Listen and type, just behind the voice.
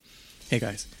Hey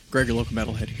guys, Greg, your local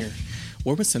metalhead here.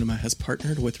 War with Cinema has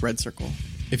partnered with Red Circle.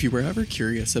 If you were ever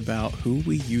curious about who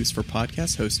we use for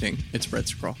podcast hosting, it's Red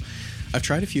Circle. I've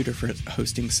tried a few different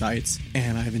hosting sites,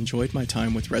 and I've enjoyed my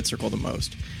time with Red Circle the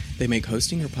most. They make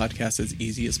hosting your podcast as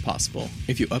easy as possible.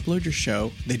 If you upload your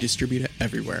show, they distribute it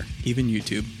everywhere, even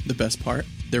YouTube. The best part?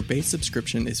 Their base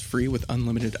subscription is free with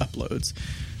unlimited uploads.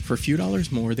 For a few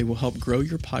dollars more, they will help grow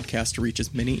your podcast to reach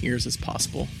as many ears as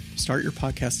possible. Start your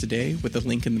podcast today with the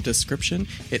link in the description.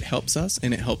 It helps us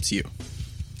and it helps you.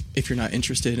 If you're not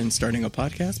interested in starting a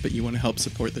podcast, but you want to help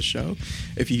support the show,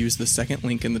 if you use the second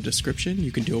link in the description,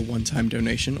 you can do a one-time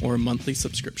donation or a monthly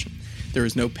subscription. There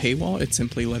is no paywall. It's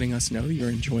simply letting us know you're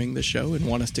enjoying the show and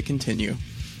want us to continue.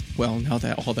 Well, now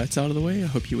that all that's out of the way, I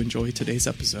hope you enjoy today's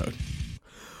episode.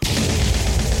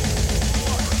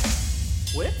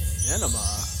 With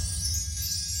Cinema.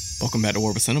 Welcome back to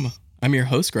War with Cinema. I'm your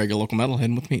host, Greg, your local metalhead,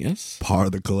 and with me is...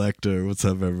 Par the Collector. What's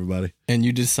up, everybody? And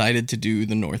you decided to do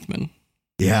The Northman.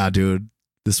 Yeah, dude.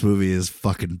 This movie is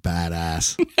fucking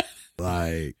badass.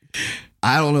 Like,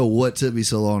 I don't know what took me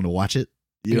so long to watch it.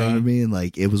 You know what I mean?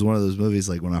 Like, it was one of those movies,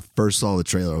 like, when I first saw the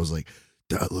trailer, I was like,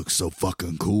 that looks so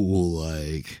fucking cool.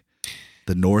 Like,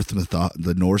 the Norse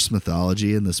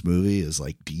mythology in this movie is,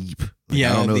 like, deep. Like,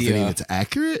 Yeah, I don't know if any of it's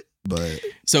accurate, but...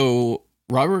 So...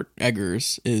 Robert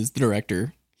Eggers is the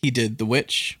director. He did The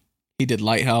Witch, he did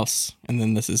Lighthouse, and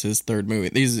then this is his third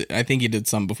movie. I think he did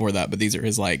some before that, but these are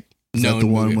his like is known. That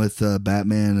the one movie. with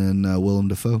Batman and Willem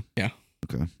Dafoe? Yeah.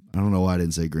 Okay. I don't know why I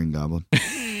didn't say Green Goblin.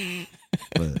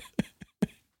 but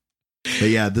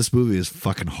yeah, this movie is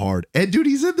fucking hard. And dude,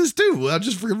 he's in this too. I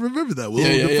just remember that. Willem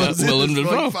Dafoe's Willem in this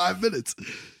Dafoe. for like 5 minutes.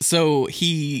 So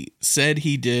he said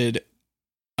he did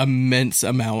immense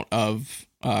amount of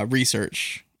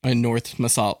research in Norse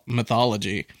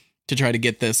mythology to try to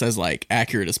get this as like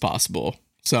accurate as possible.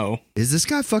 So is this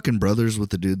guy fucking brothers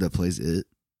with the dude that plays It?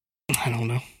 I don't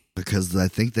know, because I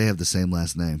think they have the same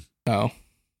last name. Oh,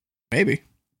 maybe.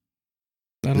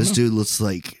 This dude looks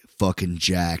like fucking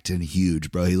jacked and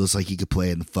huge, bro. He looks like he could play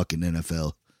in the fucking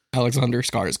NFL. Alexander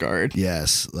Skarsgård.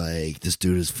 Yes, like this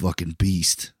dude is fucking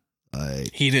beast.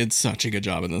 Like he did such a good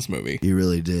job in this movie. He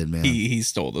really did, man. He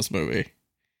stole this movie.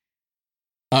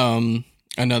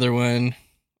 Another one,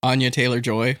 Anya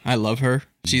Taylor-Joy. I love her.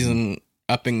 She's an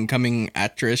up-and-coming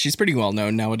actress. She's pretty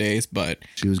well-known nowadays, but...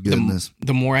 She was good in this.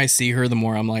 The more I see her, the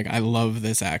more I'm like, I love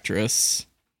this actress.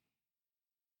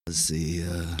 Let's see.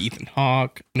 Ethan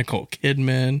Hawke, Nicole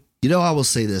Kidman. You know, I will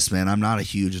say this, man. I'm not a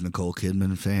huge Nicole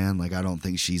Kidman fan. Like, I don't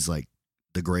think she's, like,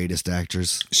 the greatest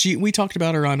actress. We talked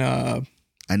about her on...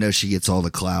 I know she gets all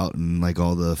the clout and, like,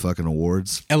 all the fucking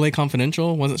awards. L.A.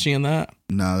 Confidential. Wasn't she in that?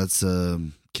 No, that's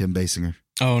Kim Basinger.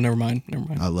 Oh, never mind.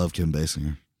 I love Kim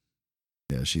Basinger.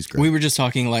 Yeah, she's great. We were just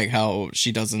talking like how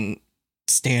she doesn't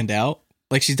stand out.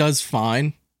 Like she does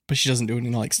fine, but she doesn't do any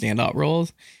like standout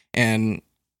roles. And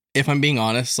if I'm being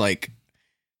honest, like,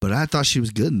 but I thought she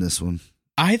was good in this one.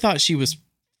 I thought she was,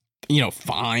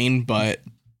 fine, but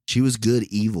she was good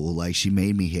evil. Like she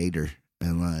made me hate her.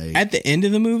 And like at the end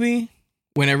of the movie,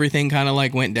 when everything kind of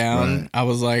like went down, right. I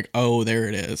was like, oh, there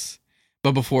it is.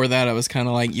 But before that, I was kind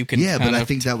of like, you can. Yeah, but I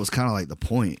think that was kind of like the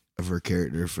point of her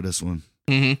character for this one.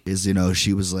 Mm-hmm. Is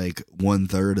she was like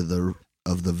 1/3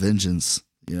 of the vengeance.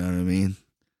 You know what I mean?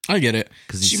 I get it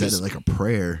because he said it like a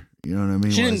prayer. You know what I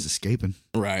mean? While he's escaping.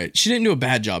 Right. She didn't do a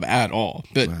bad job at all,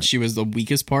 but she was the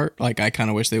weakest part. Like I kind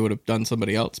of wish they would have done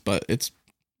somebody else, but it's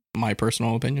my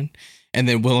personal opinion. And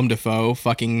then Willem Dafoe,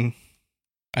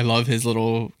 I love his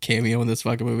little cameo in this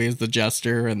fucking movie as the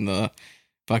jester and the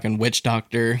fucking witch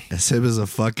doctor. That's him as a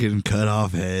fucking cut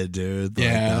off head, dude. Like,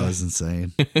 yeah, that was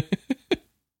insane.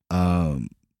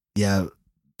 Yeah,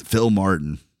 Phil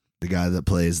Martin, the guy that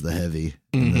plays the heavy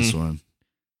in this one.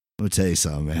 Let me tell you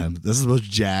something, man. This is the most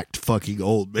jacked fucking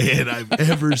old man I've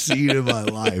ever seen in my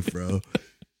life, bro.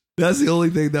 That's the only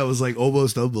thing that was like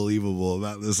almost unbelievable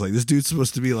about this. Like this dude's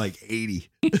supposed to be like 80.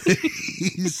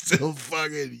 He's still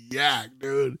fucking yacked,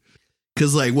 dude.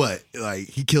 Cause like what? Like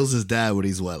he kills his dad when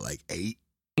he's what, like 8?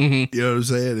 Mm-hmm. You know what I'm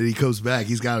saying? And he comes back,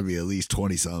 he's gotta be at least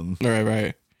 20 something.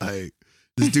 Right. Like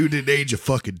this dude didn't age a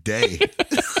fucking day.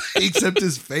 Except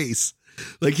his face.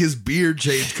 Like his beard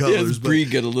changed colors. Yeah, his breed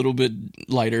get a little bit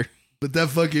lighter. But that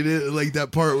fucking, like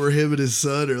that part where him and his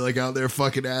son are like out there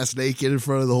fucking ass naked in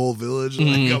front of the whole village.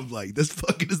 Like I'm like, this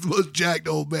fucking is the most jacked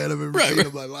old man I've ever seen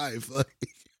in my life. Like,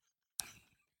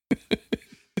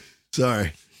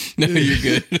 sorry. No, you're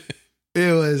good.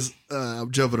 Anyways,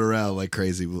 I'm jumping around like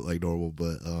crazy, like normal.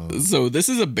 But so this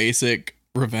is a basic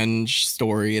revenge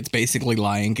story. It's basically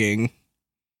Lion King.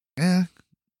 Yeah,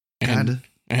 kind of.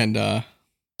 And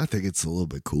I think it's a little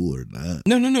bit cooler than that.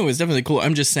 No, it's definitely cool.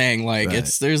 I'm just saying, like,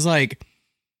 Right.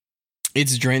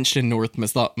 it's drenched in Norse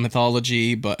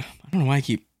mythology, but I don't know why I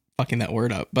keep fucking that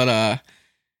word up. But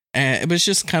it's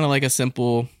just kind of like a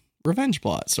simple revenge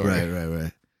plot story.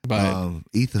 Right. But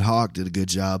Ethan Hawke did a good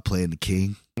job playing the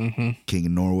king, King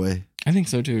of Norway. I think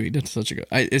so too. He did such a good.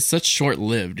 It's such short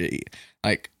lived.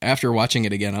 Like after watching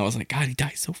it again, I was like, God, he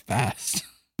dies so fast.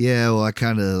 Yeah, well, I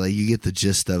kind of like you get the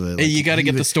gist of it. Like, you got to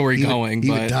get the story going. He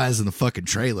but even dies in the fucking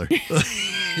trailer.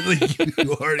 Like,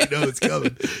 you already know it's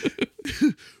coming.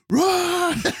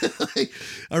 Run! Like,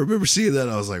 I remember seeing that.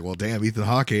 I was like, well, damn, Ethan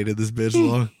Hawke hated this bitch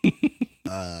long.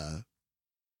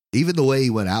 Even the way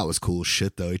he went out was cool as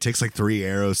shit, though. He takes like 3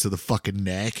 arrows to the fucking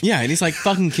neck. Yeah, and he's like,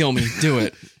 fucking kill me. Do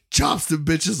it. Chops the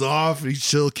bitches off, and he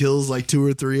still kills like 2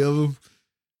 or 3 of them.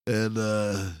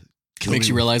 And makes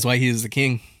you realize why he is the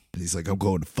king. And he's like, I'm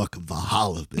going to fucking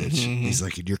Valhalla, bitch. He's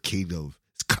like, and your kingdom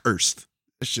is cursed.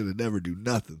 I should have never do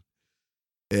nothing.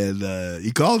 And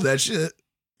he called that shit.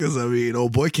 Because, I mean,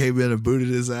 old boy came in and booted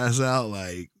his ass out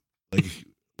like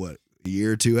what, a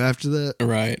year or 2 after that?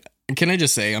 Right. Can I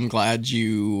just say, I'm glad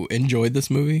you enjoyed this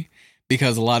movie,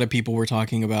 because a lot of people were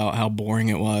talking about how boring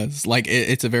it was. Like,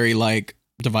 it's a very, like,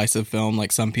 divisive film.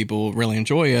 Like, some people really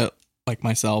enjoy it, like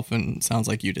myself, and it sounds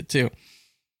like you did too.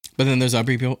 But then there's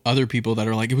other people that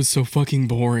are like, it was so fucking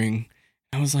boring.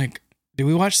 I was like, did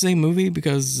we watch the same movie?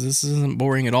 Because this isn't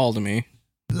boring at all to me.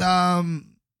 No,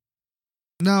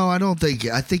 I don't think.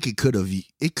 I think it could have.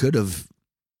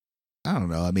 I don't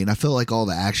know. I mean, I felt like all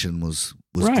the action was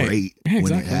Right. great Yeah,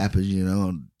 when it exactly. happened. You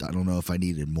know, I don't know if I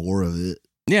needed more of it.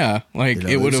 Yeah, like You know,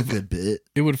 it would was have a good bit.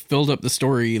 it would have filled up the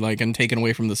story, like, and taken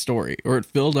away from the story, or it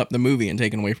filled up the movie and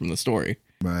taken away from the story.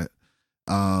 Right.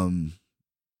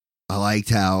 I liked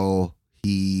how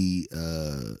he,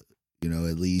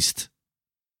 at least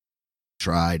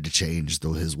tried to change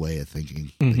his way of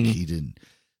thinking. Like, Mhm. he didn't,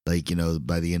 like,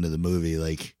 by the end of the movie,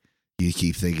 like, you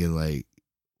keep thinking, like,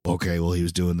 okay, well, he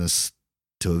was doing this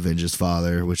to avenge his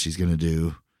father, which he's going to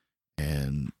do.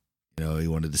 And, he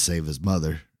wanted to save his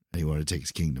mother, and he wanted to take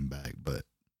his kingdom back. But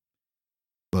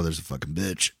mother's a fucking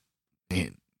bitch.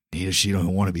 And she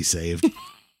don't want to be saved.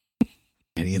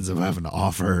 And he ends up having to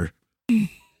offer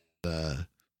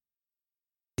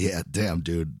yeah, damn,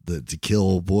 dude, to kill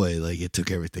old boy, like, it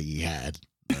took everything he had.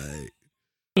 Like,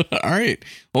 All right.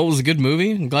 Well, it was a good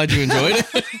movie. I'm glad you enjoyed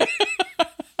it.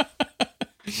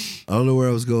 I don't know where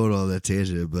I was going on that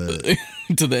tangent, but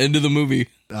To the end of the movie.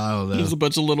 I don't know. There's a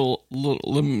bunch of little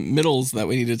middles that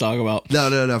we need to talk about.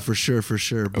 No, for sure.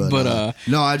 But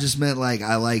no, I just meant, like,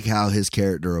 I like how his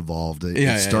character evolved.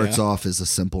 It starts off as a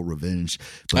simple revenge,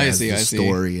 but as the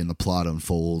story and the plot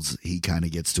unfolds, he kind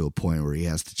of gets to a point where he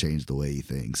has to change the way he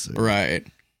thinks. Right.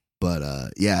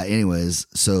 But anyways,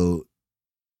 so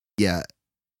yeah,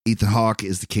 Ethan Hawke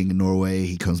is the king of Norway.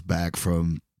 He comes back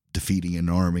from defeating an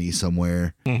army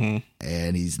somewhere,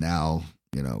 and he's now,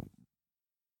 I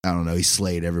don't know, he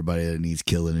slayed everybody that needs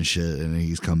killing and shit, and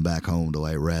he's come back home to,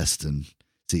 like, rest and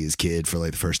see his kid for,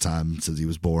 like, the first time since he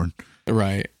was born.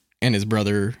 Right. And his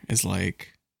brother is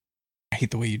like, I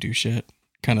hate the way you do shit,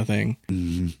 kind of thing.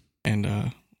 Mm-hmm.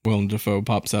 And Willem Dafoe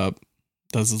pops up,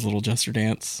 does his little jester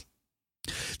dance.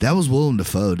 That was Willem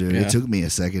Dafoe, dude. Yeah. It took me a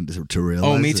second to realize.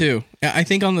 Oh, me too. I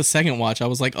think on the second watch, I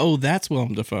was like, oh, that's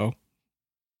Willem Dafoe.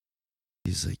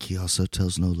 He's like, he also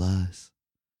tells no lies.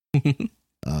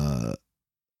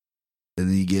 And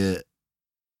then you get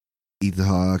Ethan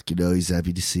Hawke, he's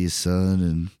happy to see his son,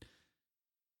 and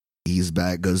he's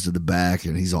back, goes to the back,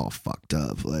 and he's all fucked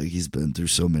up. Like, he's been through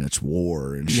so much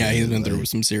war and shit. Yeah, he's been like, through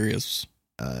some serious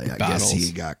I battles. guess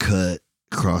he got cut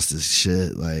across his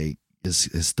shit. Like,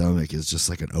 his stomach is just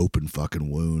like an open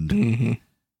fucking wound. Mm-hmm.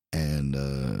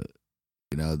 And,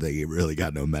 they really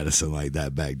got no medicine like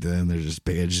that back then. They're just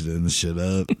bandaging the shit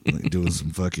up, like doing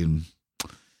some fucking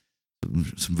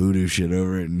some voodoo shit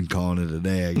over it and calling it a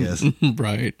day, I guess.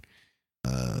 Right.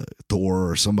 Thor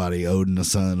or somebody, Odin the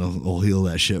son, will heal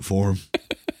that shit for him.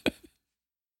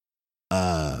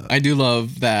 I do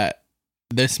love that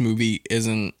this movie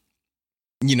isn't,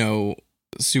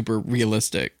 super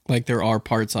realistic. Like, there are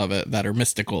parts of it that are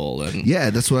mystical, and yeah,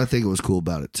 that's what I think was cool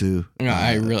about it too.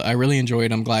 I really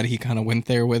enjoyed. I'm glad he kind of went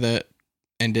there with it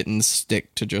and didn't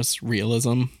stick to just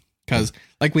realism, because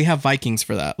like, we have Vikings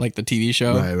for that, like the TV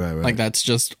show. Right. Like, that's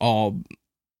just all,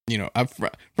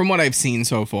 from what I've seen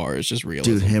so far, it's just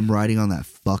realism. Dude, him riding on that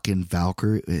fucking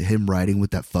Valkyrie, him riding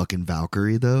with that fucking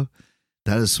Valkyrie though,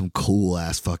 that is some cool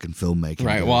ass fucking filmmaking.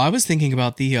 Right. Dude. Well, I was thinking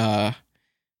about the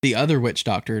other witch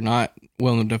doctor, not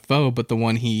Willem Dafoe, but the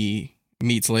one he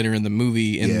meets later in the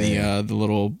movie in the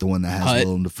little the one that has hut.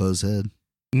 Willem Dafoe's head.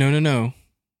 No.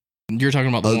 You're talking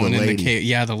about the one in the cave.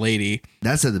 Yeah, the lady.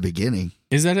 That's at the beginning.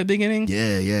 Is that at the beginning?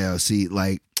 Yeah. See,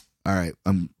 like, all right,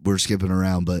 we're skipping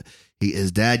around, but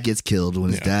his dad gets killed.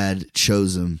 When his dad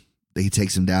shows him, he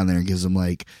takes him down there and gives him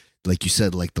like you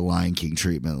said, like the Lion King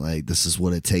treatment. Like, this is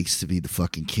what it takes to be the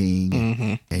fucking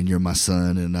king, and you're my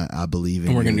son, and I believe in you.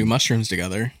 And we're gonna do mushrooms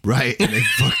together, right? And they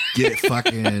get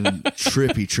fucking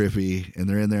trippy, and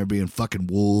they're in there being fucking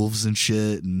wolves and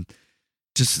shit, and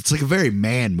just it's like a very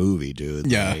man movie, dude.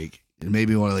 Yeah. Like, it made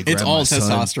me want to like. It's grab all my son.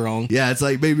 testosterone. Yeah, it's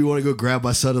like made me want to go grab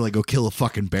my son and like go kill a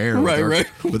fucking bear. Right.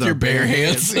 With your our bare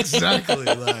hands. Exactly.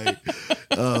 Like,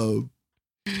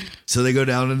 so they go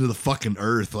down into the fucking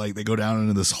earth. Like they go down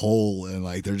into this hole, and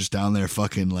like they're just down there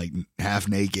fucking like half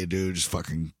naked, dude, just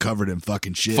fucking covered in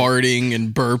fucking shit, farting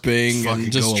and burping fucking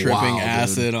and just tripping wild,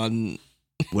 acid on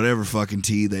whatever fucking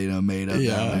tea they done made up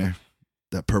down there.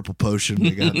 That purple potion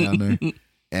they got down there,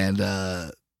 and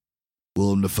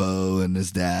Willem Dafoe and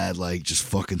his dad like just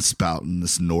fucking spouting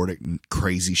this Nordic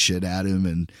crazy shit at him,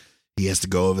 and he has to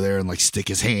go over there and like stick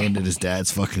his hand in his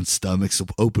dad's fucking stomach's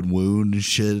open wound and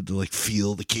shit to like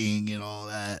feel the king and all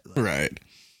that. Like, right.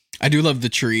 I do love the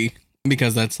tree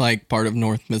because that's like part of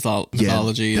Norse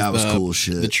mythology. Yeah, that was cool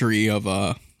shit. The tree of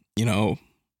I don't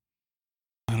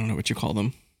know what you call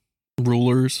them,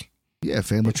 rulers. Yeah,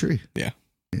 family tree. Yeah.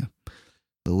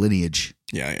 The lineage.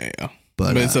 Yeah.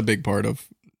 But it's a big part of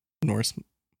Norse.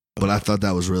 But I thought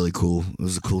that was really cool. It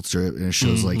was a cool strip, and it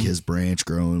shows like his branch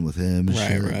growing with him. And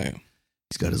shit. Right.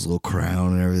 He's got his little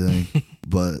crown and everything.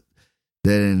 But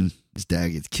then his dad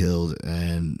gets killed,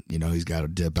 and he's got to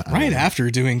dip out. Right after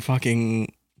doing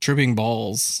fucking tripping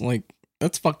balls, like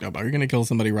that's fucked up. Are you gonna kill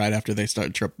somebody right after they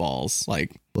start trip balls?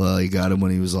 Like, well, he got him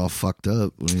when he was all fucked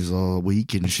up, when he was all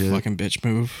weak and shit. Fucking bitch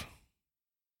move.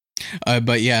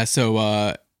 But yeah,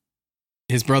 so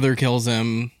his brother kills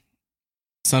him.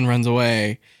 Son runs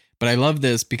away. But I love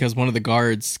this because one of the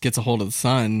guards gets a hold of the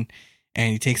son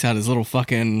and he takes out his little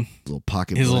fucking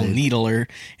pocket his blade. little needler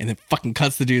and then fucking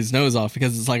cuts the dude's nose off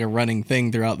because it's like a running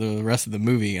thing throughout the rest of the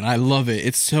movie. And I love it.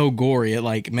 It's so gory. It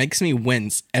like makes me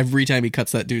wince every time he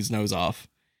cuts that dude's nose off.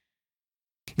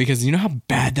 Because you know how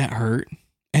bad that hurt?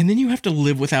 And then you have to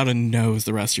live without a nose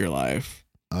the rest of your life.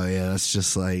 Oh yeah, that's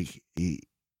just like he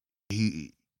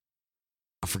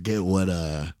I forget what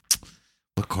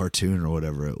cartoon or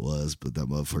whatever it was, but that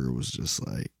motherfucker was just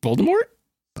like Voldemort?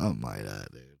 Something like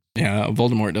that, dude. Yeah,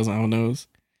 Voldemort doesn't have a nose.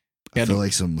 I feel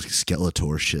like some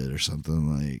Skeletor shit or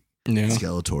something, like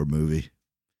Skeletor movie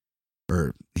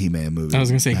or He-Man movie. I was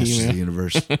gonna say He-Man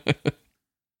universe.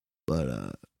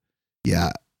 But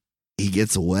yeah, he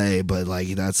gets away, but like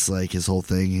that's like his whole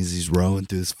thing. He's rowing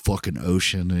through this fucking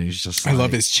ocean, and he's just like, I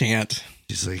love his chant.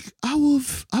 He's like, I will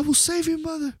save you,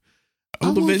 mother.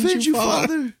 I will avenge you,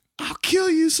 father. I'll kill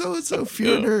you, so and so,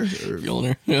 Fjolnir.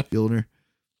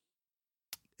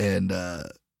 And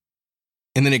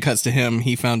then it cuts to him.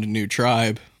 He found a new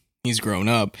tribe. He's grown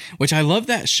up, which I love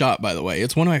that shot, by the way.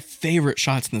 It's one of my favorite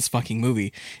shots in this fucking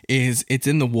movie. It's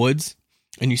in the woods,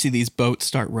 and you see these boats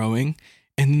start rowing,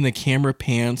 and then the camera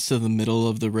pans to the middle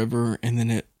of the river, and then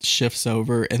it shifts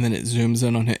over, and then it zooms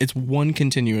in on it. It's one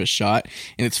continuous shot,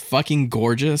 and it's fucking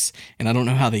gorgeous, and I don't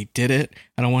know how they did it.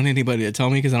 I don't want anybody to tell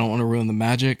me because I don't want to ruin the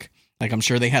magic. Like, I'm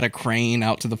sure they had a crane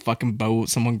out to the fucking boat.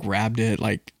 Someone grabbed it,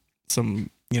 like some,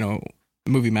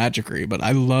 movie magicry, but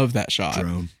I love that shot.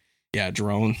 Drone. Yeah,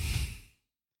 drone.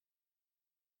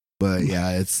 But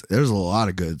yeah, there's a lot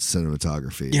of good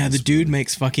cinematography. Yeah, the dude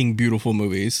makes fucking beautiful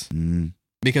movies. Mm.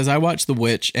 Because I watched The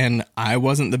Witch, and I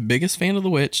wasn't the biggest fan of The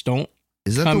Witch.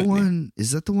 Is that the one?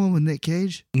 Is that the one with Nick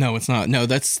Cage? No, it's not. No,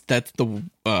 that's the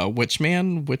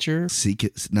Witcher.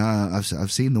 Nah,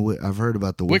 I've seen I've heard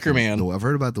about the Wicker Man. I've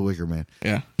heard about the Wicker Man.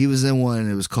 Yeah, he was in one.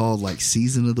 It was called like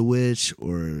Season of the Witch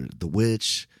or The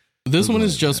Witch. This one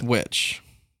is just Witch,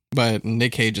 but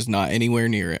Nick Cage is not anywhere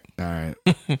near it. All right,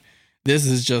 this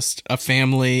is just a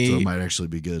family. So it might actually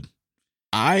be good.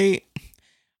 I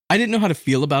didn't know how to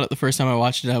feel about it the first time I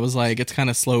watched it. I was like, it's kind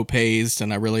of slow paced,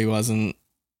 and I really wasn't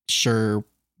sure,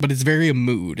 but it's very a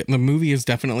mood. The movie is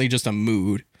definitely just a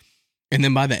mood, and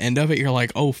then by the end of it, you're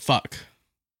like, oh fuck.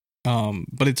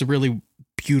 But it's a really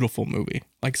beautiful movie,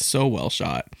 like so well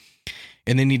shot.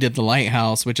 And then he did The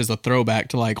Lighthouse, which is a throwback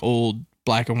to like old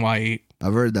black and white.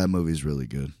 I've heard that movie's really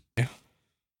good. Yeah,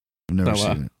 I've never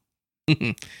seen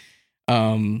it.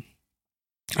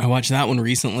 I watched that one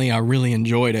recently. I really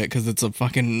enjoyed it because it's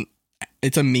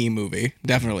a me movie.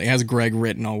 Definitely. It has Greg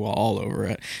written all over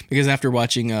it. Because after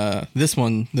watching this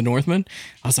one, The Northman,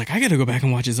 I was like, I got to go back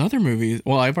and watch his other movies.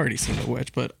 Well, I've already seen The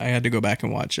Witch, but I had to go back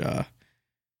and watch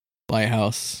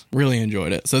Lighthouse. Really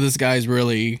enjoyed it. So this guy's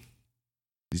really...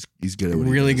 He's good at what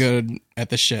really good at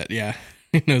the shit, yeah.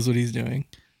 He knows what he's doing.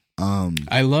 Um,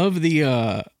 I love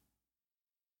the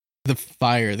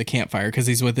campfire, because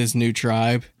he's with his new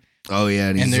tribe. Oh yeah,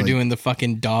 and they're doing the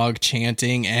fucking dog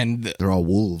chanting, and they're all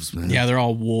wolves, man. Yeah, they're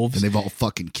all wolves, and they've all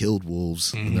fucking killed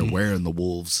wolves, and they're wearing the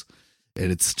wolves,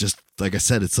 and it's just like I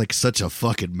said, it's like such a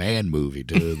fucking man movie,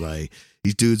 dude. Like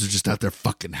these dudes are just out there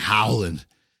fucking howling,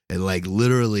 and like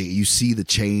literally you see the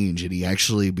change, and he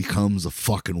actually becomes a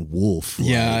fucking wolf.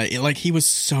 Yeah, like he was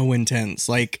so intense.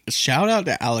 Like shout out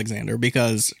to Alexander,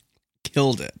 because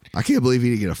killed it. I can't believe he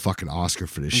didn't get a fucking Oscar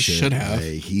for this shit. Should have.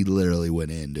 Like, he literally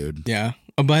went in, dude. Yeah.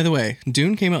 Oh, by the way,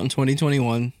 Dune came out in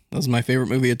 2021. That was my favorite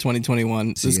movie of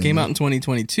 2021. This came out in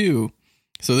 2022.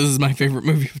 So this is my favorite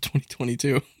movie of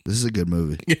 2022. This is a good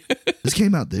movie. This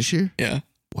came out this year? Yeah.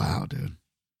 Wow, dude.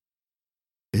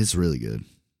 It's really good.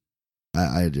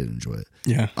 I did enjoy it.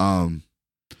 Yeah.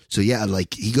 So yeah,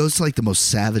 like he goes to like the most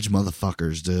savage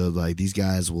motherfuckers, dude. Like these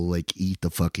guys will like eat the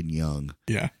fucking young.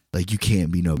 Yeah. Like you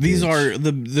can't be no These bitch. are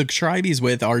the tribe he's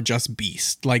with are just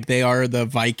beasts. Like they are the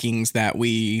Vikings that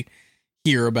we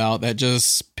hear about that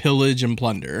just pillage and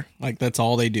plunder. Like that's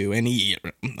all they do. And eat.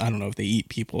 I don't know if they eat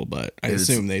people, but I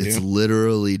assume they do. It's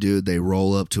literally, dude, they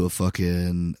roll up to a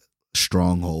fucking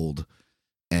stronghold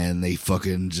and they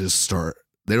fucking just start.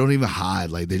 They don't even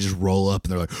hide. Like they just roll up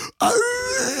and they're like,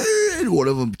 "Arr!" And one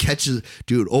of them catches,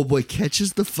 dude, old boy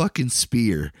catches the fucking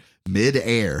spear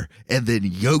mid-air and then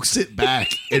yokes it back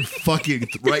and fucking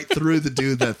right through the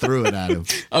dude that threw it at him.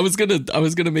 I was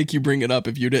gonna make you bring it up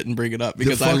if you didn't bring it up,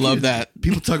 because I love that.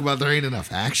 People talk about there ain't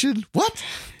enough action. What?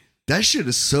 That shit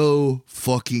is so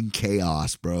fucking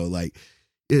chaos, bro. Like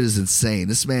it is insane.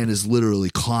 This man is literally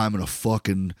climbing a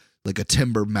fucking like a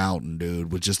timber mountain,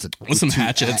 dude, with just with some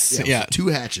hatchets. Yeah, 2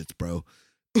 hatchets, bro.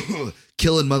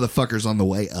 Killing motherfuckers on the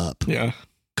way up. Yeah.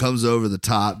 Comes over the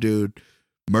top, dude.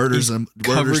 Murders them,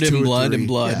 covered in blood and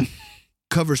blood.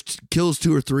 Yeah. Kills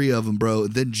 2 or 3 of them, bro.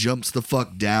 And then jumps the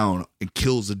fuck down and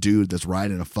kills a dude that's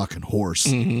riding a fucking horse.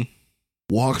 Mm-hmm.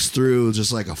 Walks through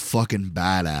just like a fucking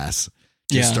badass.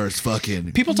 Just starts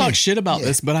fucking. People talk shit about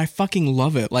this, but I fucking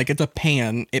love it. Like it's a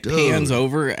pan. It pans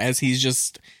over as he's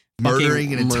just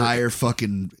murdering an entire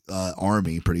fucking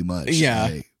army, pretty much. Yeah,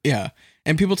 like, yeah.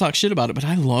 And people talk shit about it, but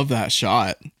I love that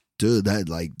shot. Dude, that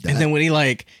like that. And then when he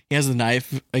has the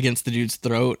knife against the dude's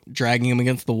throat, dragging him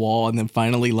against the wall, and then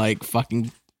finally like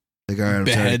fucking like, all right,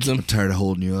 beheads him. I'm tired of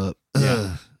holding you up.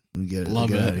 Yeah. Let me get love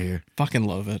get it. out of here. Fucking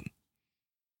love it.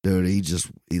 Dude, he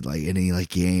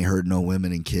ain't hurt no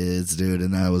women and kids, dude.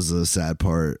 And that was the sad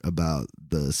part about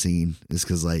the scene, is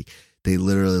because like they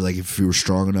literally, like, if you were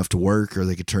strong enough to work or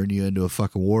they could turn you into a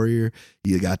fucking warrior,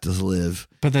 you got to live.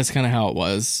 But that's kind of how it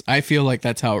was. I feel like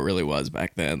that's how it really was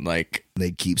back then. Like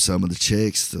they'd keep some of the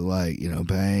chicks to like, you know,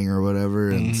 bang or whatever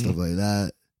and stuff like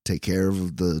that. Take care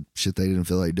of the shit they didn't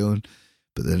feel like doing.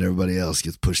 But then everybody else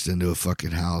gets pushed into a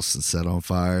fucking house and set on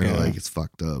fire. Yeah. Like, it's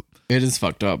fucked up. It is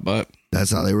fucked up, but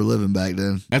that's how they were living back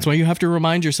then. That's why you have to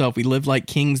remind yourself we live like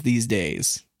kings these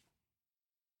days.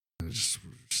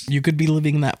 You could be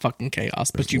living in that fucking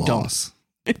chaos, but you laws.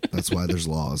 Don't. That's why there's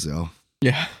laws, yo.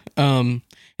 Yeah. And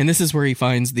this is where he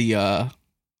finds the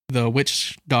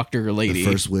witch doctor lady.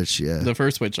 The first witch, yeah. The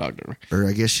first witch doctor. Or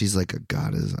I guess she's like a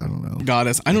goddess. I don't know.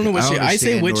 Goddess. I don't know what I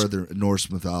say witch. Norse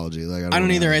mythology. Like I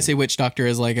don't either. I say witch doctor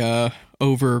as like a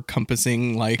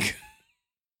over-compassing, like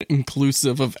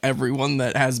inclusive of everyone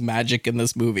that has magic in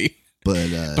this movie.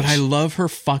 But I love her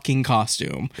fucking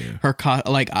costume. Yeah. Her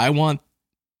I want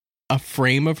a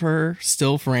frame of her,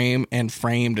 still frame and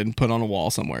framed and put on a wall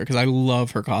somewhere, because I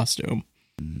love her costume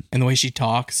and the way she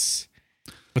talks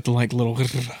with the like little.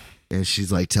 And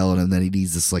she's like telling him that he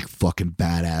needs this like fucking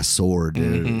badass sword,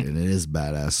 dude. And it is a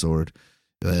badass sword.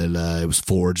 And it was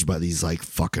forged by these like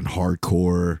fucking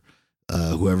hardcore,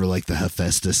 whoever like the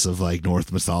Hephaestus of like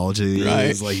Norse mythology. Right.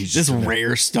 Is. Like he's this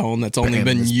rare stone that's only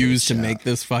been used to make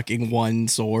this fucking one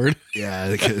sword.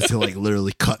 Yeah, to like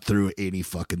literally cut through any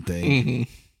fucking thing.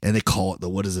 And they call it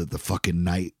the fucking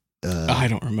night. I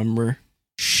don't remember.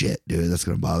 Shit, dude, that's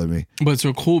gonna bother me. But it's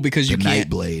so cool because you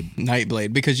can't night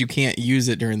blade because you can't use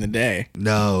it during the day.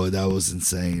 No, that was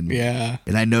insane. Yeah,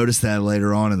 and I noticed that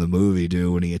later on in the movie,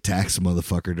 dude, when he attacks a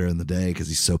motherfucker during the day because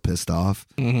he's so pissed off.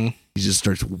 He just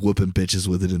starts whooping bitches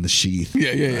with it in the sheath.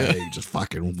 Yeah. Just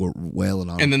fucking wailing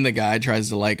on him. And then the guy tries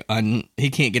to he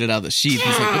can't get it out of the sheath.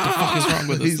 He's like, what the fuck is wrong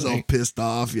with this He's thing? all pissed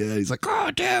off. Yeah, he's like, oh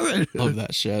damn it. Love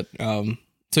that shit.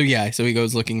 So he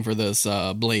goes looking for this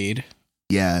blade.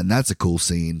 Yeah, and that's a cool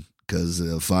scene because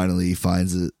finally he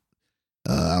finds it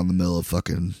out in the middle of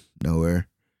fucking nowhere,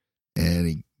 and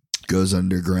he goes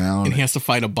underground and he has to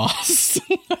fight a boss.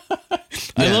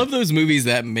 I love those movies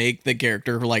that make the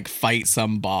character like fight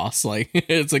some boss, like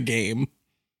it's a game.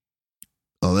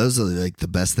 Oh, those are like the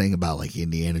best thing about like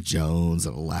Indiana Jones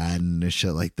and Aladdin and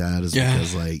shit like that is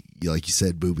because like you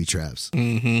said, booby traps.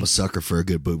 Mm-hmm. I'm a sucker for a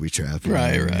good booby trap.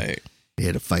 Right, right. He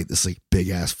had to fight this like big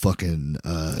ass fucking.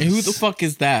 Who the fuck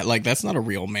is that? Like, that's not a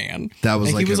real man. That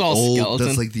was like he was an all old. skeleton.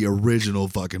 That's like the original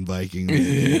fucking Viking.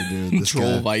 Dude. This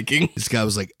Troll guy, Viking. This guy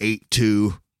was like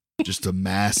 8'2", just a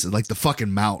massive, like the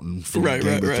fucking mountain from Game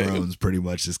of Thrones. Pretty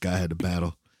much, this guy had to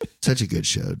battle. Such a good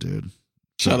show, dude.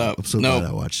 Shut up. I'm so glad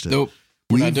I watched it. Nope.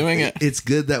 We're not doing it. It's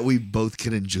good that we both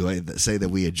can enjoy that. Say that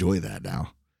we enjoy that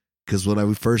now. Because when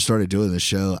I first started doing the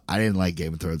show, I didn't like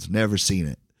Game of Thrones. Never seen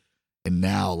it. And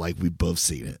now, like, we've both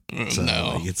seen it. So,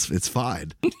 like, it's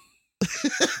fine.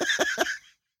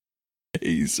 I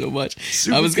hate you so much.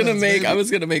 Super I was gonna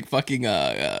Guns, make fucking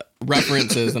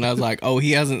references, and I was like, oh,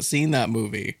 he hasn't seen that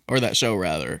movie or that show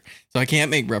rather, so I can't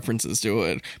make references to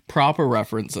it. Proper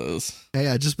references. Hey,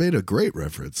 I just made a great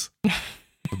reference. The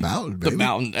mountain, baby. The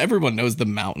mountain. Everyone knows the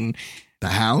mountain. The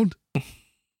Hound.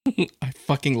 I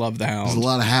fucking love the There's Hound. a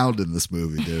lot of Hound in this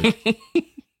movie, dude.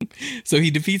 So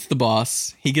he defeats the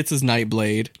boss. He gets his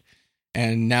Nightblade,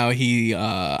 and now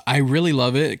I really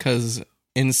love it because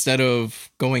instead of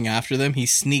going after them, he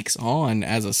sneaks on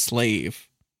as a slave.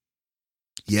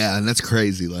 Yeah, and that's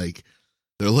crazy. Like,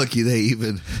 they're lucky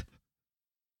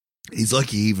he's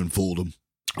lucky he even fooled them.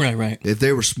 Right, right. If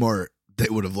they were smart, they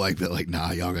would have like been like,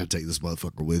 nah, y'all gotta take this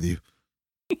motherfucker with you.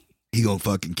 He gonna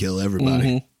fucking kill everybody.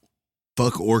 Mm-hmm.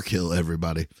 Fuck or kill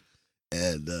everybody.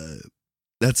 And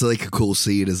that's like a cool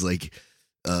scene is like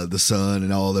the son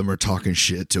and all of them are talking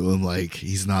shit to him like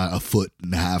he's not a foot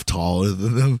and a half taller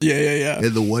than them. Yeah.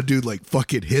 And the one dude like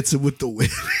fucking hits him with the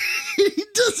whip. He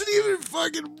doesn't even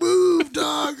fucking move,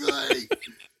 dog. Like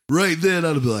right then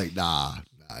I'd be like, nah,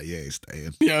 you ain't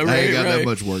staying. Yeah, right. I ain't got right. that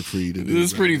much work for you to do.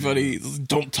 This is pretty funny.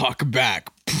 Don't talk back.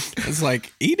 It's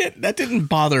like that didn't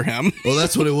bother him. Well,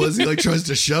 that's what it was. He like tries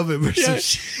to shove him or some Yeah.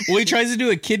 shit. Well, he tries to do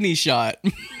a kidney shot,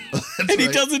 and he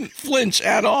doesn't flinch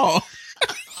at all.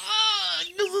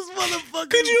 This motherfucker.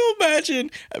 Could you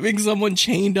imagine having someone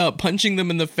chained up, punching them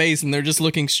in the face, and they're just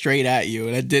looking straight at you,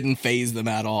 and it didn't faze them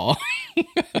at all?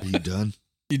 Are you done?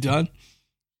 You done?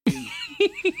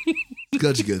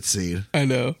 Such a good scene. I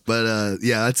know. But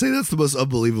yeah, I'd say that's the most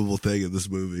unbelievable thing in this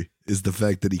movie is the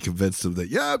fact that he convinced him that,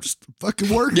 yeah, I'm just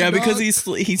fucking working. Yeah, because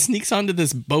dog. he sneaks onto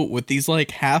this boat with these like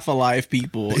half alive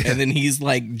people, and then he's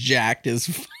like jacked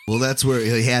as. Well, that's where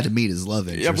he had to meet his love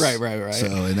interest. Yeah, right. So,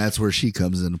 and that's where she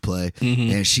comes into play,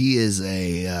 and she is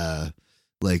a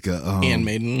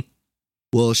handmaiden.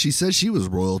 Well, she said she was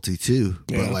royalty too,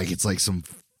 Yeah. but like it's like some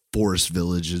forest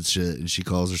village and shit, and she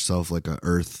calls herself like a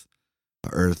earth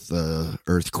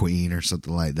queen or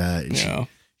something like that. And Yeah.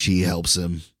 she helps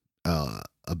him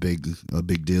a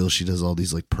big deal. She does all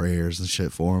these like prayers and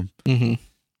shit for him. Mm-hmm.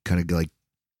 Kind of like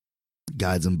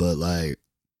guides him, but like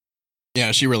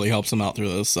Yeah, she really helps him out through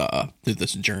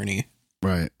this journey.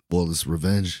 right. Well, this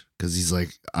revenge because he's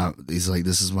like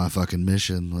this is my fucking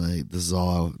mission. Like this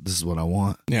is what I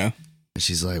want. Yeah. And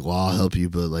she's like, well, I'll help you,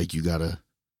 but like you gotta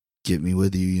get me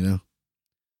with you, you know.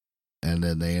 And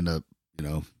then they end up, you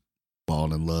know,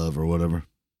 falling in love or whatever.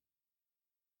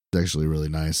 It's actually really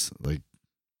nice. Like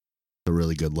a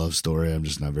really good love story. I'm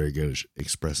just not very good at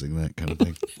expressing that kind of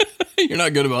thing. You're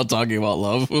not good about talking about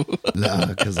love. Nah,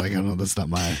 because like I don't know, that's not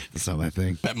my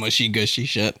thing. That mushy gushy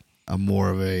shit. I'm more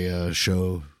of a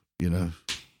show, you know,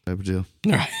 type of deal.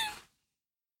 All right.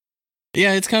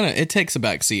 Yeah, it takes a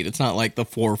back seat. It's not like the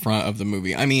forefront of the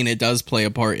movie. I mean, it does play a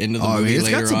part into the movie it's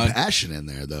later got some on. passion in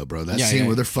there though, bro. That Yeah, scene yeah.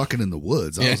 where they're fucking in the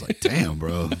woods. I was like, damn,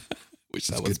 bro. Wish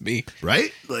that was me.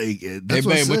 Right? Like, that's Hey,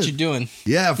 what I babe, what said. you doing?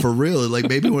 Yeah, for real. Like,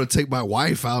 maybe I want to take my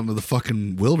wife out into the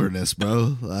fucking wilderness,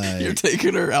 bro. Like, You're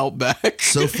taking her out back.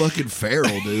 so fucking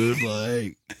feral, dude.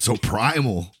 Like, so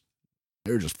primal.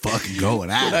 They're just fucking going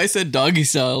When at I it. said doggy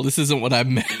style, this isn't what I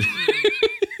meant.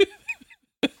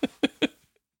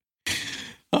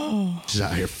 Oh. She's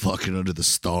out here fucking under the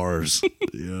stars,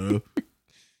 you know?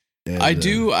 And, I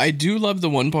do love the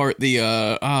one part,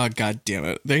 god damn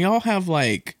it. They all have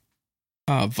like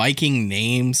Viking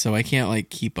names, so I can't like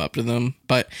keep up to them.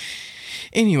 But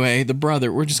anyway, the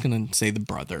brother, we're just gonna say the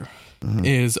brother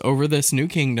is over this new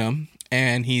kingdom,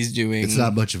 and he's doing It's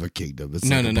not much of a kingdom. It's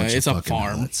no, like bunch it's of a fucking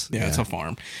farm. huts. Yeah, it's a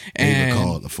farm. They even And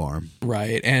call it the farm.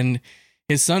 right, and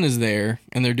his son is there,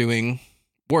 and they're doing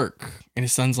work, and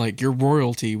his son's like, "You're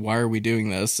royalty. Why are we doing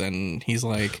this?" And he's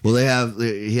like, Well,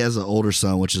 he has an older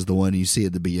son, which is the one you see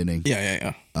at the beginning.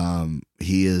 "Yeah."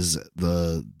 He is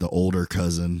the older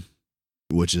cousin,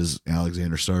 which is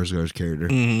Alexander Skarsgård's character.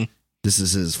 Mhm. This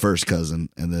is his first cousin,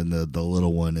 and then the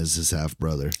little one is his half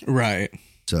brother. Right.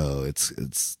 So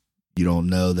it's you don't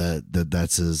know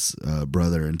that's his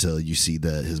brother until you see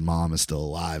that his mom is still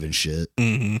alive and shit,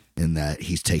 and that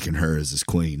he's taken her as his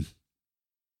queen.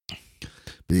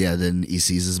 But yeah, then he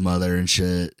sees his mother and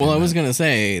shit. Well, and I was going to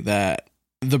say that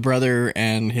the brother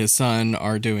and his son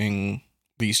are doing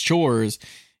these chores,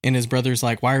 and his brother's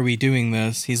like, why are we doing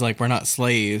this? He's like, we're not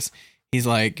slaves. He's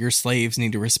like, your slaves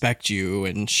need to respect you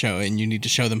and you need to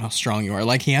show them how strong you are.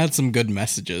 Like, he had some good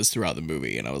messages throughout the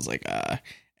movie, and I was like, I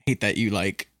hate that you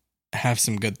like have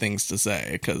some good things to say,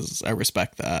 because I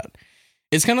respect that.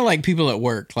 It's kind of like people at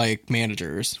work, like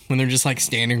managers, when they're just like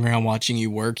standing around watching you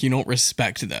work, you don't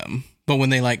respect them. But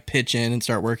when they like pitch in and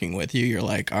start working with you, you're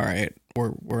like, all right,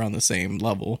 we're on the same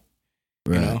level,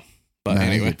 right. You know? But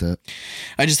anyway,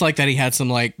 I just like that he had some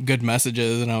like good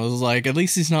messages, and I was like, at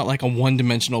least he's not like a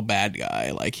one-dimensional bad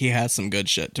guy. Like, he has some good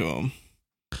shit to him.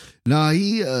 No,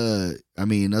 he, I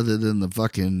mean, other than the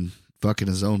fucking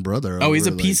his own brother. Oh, he's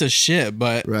a piece of shit,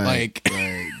 but right.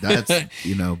 That's,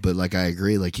 you know, but like, I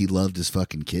agree. Like, he loved his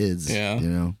fucking kids, yeah, you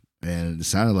know, and it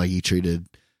sounded like he treated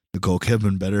Nicole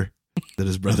Kidman better than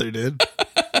his brother did.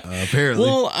 Apparently.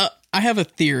 Well, I have a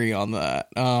theory on that.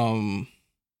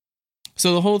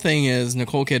 So the whole thing is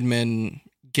Nicole Kidman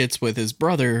gets with his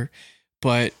brother,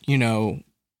 but, you know,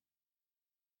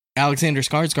 Alexander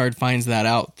Skarsgård finds that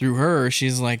out through her.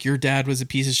 She's like, your dad was a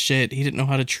piece of shit. He didn't know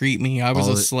how to treat me. I was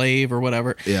a slave or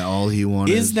whatever. Yeah, all he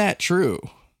wanted. Is that true?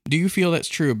 Do you feel that's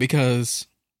true? Because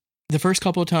the first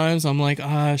couple of times I'm like,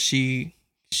 he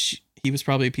was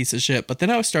probably a piece of shit. But then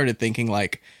I started thinking,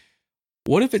 like,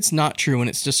 what if it's not true and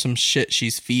it's just some shit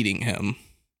she's feeding him?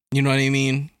 You know what I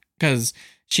mean? Because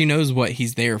she knows what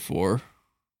he's there for.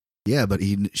 Yeah, but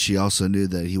she also knew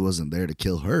that he wasn't there to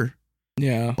kill her.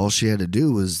 Yeah. All she had to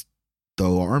do was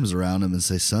throw arms around him and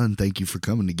say, son, thank you for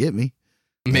coming to get me.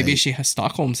 Maybe she has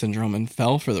Stockholm syndrome and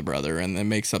fell for the brother and then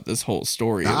makes up this whole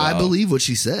story. I believe what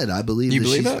she said. I believe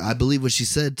that? I believe what she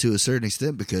said to a certain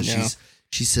extent, because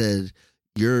she said,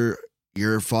 your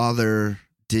father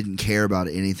didn't care about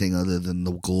anything other than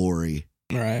the glory.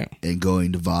 Right. And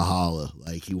going to Valhalla.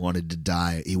 Like, he wanted to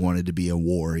die. He wanted to be in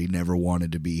war. He never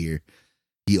wanted to be here.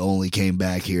 He only came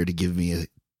back here to give me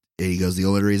he goes, the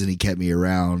only reason he kept me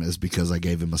around is because I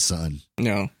gave him a son.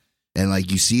 No. And like,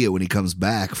 you see it when he comes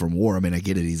back from war. I mean, I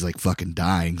get it. He's like fucking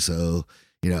dying. So,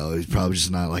 you know, he's probably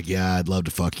just not like, yeah, I'd love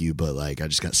to fuck you, but like, I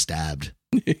just got stabbed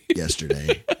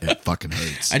yesterday. And it fucking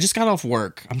hurts. I just got off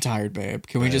work. I'm tired, babe.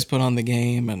 Can we just put on the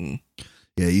game and...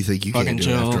 Yeah, you think you can't do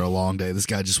chill. it after a long day? This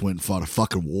guy just went and fought a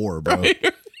fucking war, bro.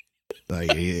 Right.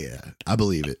 Like, yeah, I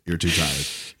believe it. You're too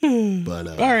tired.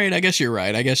 But all right, I guess you're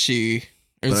right. I guess she.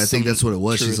 But I think that's what it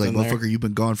was. She's like, motherfucker, you've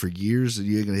been gone for years, and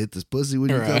you ain't gonna hit this pussy when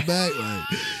you come back.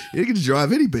 Like, you're gonna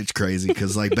drive any bitch crazy.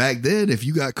 Because like back then, if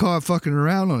you got caught fucking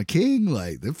around on a king,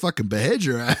 like they fucking behead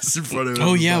your ass in front of.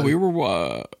 Oh everybody.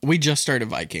 Yeah, we just started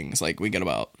Vikings. Like, we got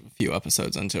about a few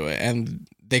episodes into it, and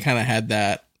they kind of had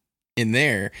that in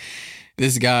there.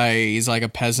 This guy, he's like a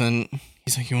peasant.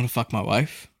 He's like, you want to fuck my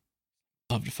wife?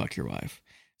 I'd love to fuck your wife.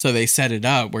 So they set it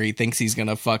up where he thinks he's going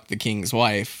to fuck the king's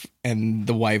wife. And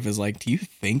the wife is like, do you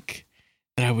think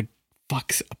that I would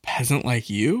fuck a peasant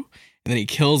like you? And then he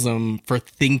kills him for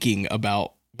thinking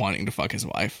about wanting to fuck his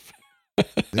wife.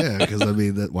 Yeah, because I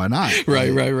mean, why not?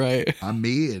 Right. I'm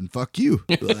me and fuck you.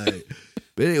 Like,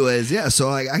 but anyways, yeah, so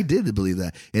I did believe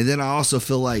that. And then I also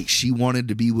feel like she wanted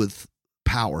to be with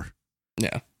power.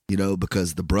 Yeah. You know,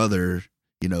 because the brother,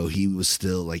 you know, he was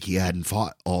still like, he hadn't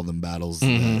fought all them battles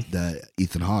that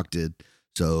Ethan Hawke did.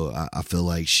 So I feel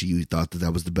like she thought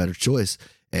that was the better choice.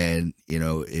 And, you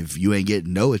know, if you ain't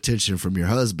getting no attention from your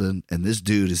husband and this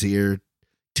dude is here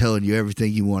telling you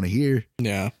everything you want to hear.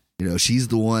 Yeah. You know, she's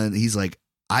the one. He's like,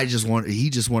 he just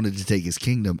wanted to take his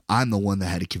kingdom. I'm the one that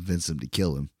had to convince him to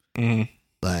kill him. Mm-hmm.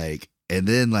 Like, and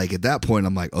then like at that point,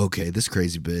 I'm like, okay, this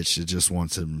crazy bitch just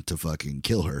wants him to fucking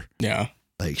kill her. Yeah.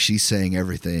 Like, she's saying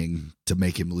everything to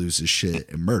make him lose his shit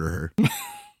and murder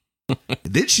her.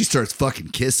 Then she starts fucking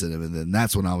kissing him. And then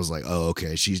that's when I was like, oh,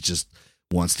 okay. She just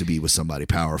wants to be with somebody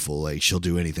powerful. Like, she'll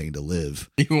do anything to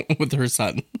live. Even with her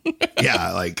son.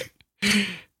 Yeah. Like,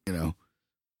 you know,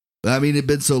 I mean, it'd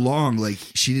been so long. Like,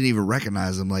 she didn't even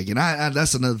recognize him. Like, and I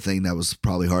that's another thing that was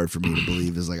probably hard for me to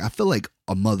believe is like, I feel like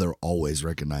a mother always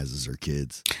recognizes her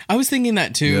kids. I was thinking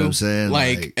that too. You know what I'm saying?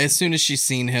 Like as soon as she's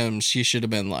seen him, she should have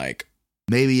been like,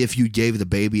 maybe if you gave the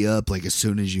baby up, like as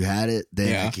soon as you had it,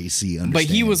 then I can see, understand. But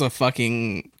he was a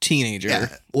fucking teenager.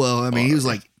 Yeah. Well, I mean, he was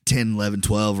like 10, 11,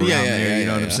 12 around there. You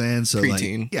know what I'm saying? So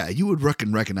Preteen. like, yeah, you would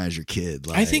recognize your kid.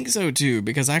 Like, I think so too,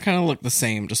 because I kind of look the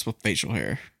same just with facial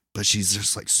hair. But she's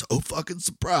just like so fucking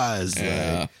surprised.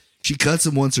 Yeah. Like, she cuts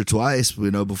him once or twice,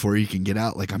 you know, before he can get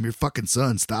out. Like, I'm your fucking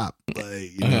son. Stop.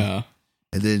 Like, you know. Yeah.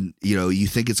 And then, you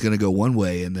think it's going to go one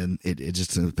way, and then it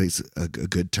just takes a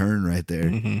good turn right there.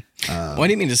 Mm-hmm. Well, I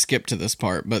didn't mean to skip to this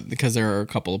part, but because there are a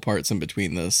couple of parts in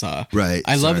between this. Right.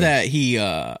 I love that he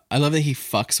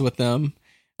fucks with them.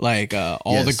 Like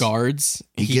all the guards.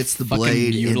 He gets the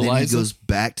blade, and then he goes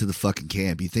back to the fucking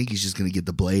camp. You think he's just going to get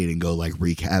the blade and go like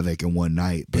wreak havoc in one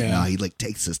night. But no, he like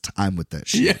takes his time with that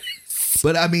shit. Yeah.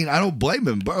 But I mean, I don't blame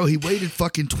him, bro. He waited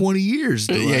fucking 20 years.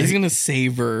 He's going to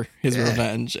savor his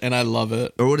revenge, and I love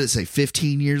it. Or what did it say,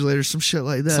 15 years later, some shit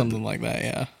like that? Something like that,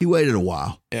 yeah. He waited a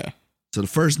while. Yeah. So the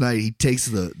first night, he takes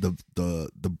the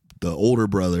older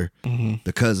brother,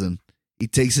 the cousin. He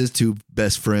takes his two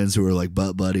best friends who are like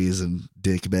butt buddies and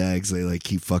dick bags. They like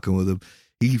keep fucking with him.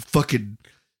 He fucking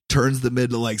turns them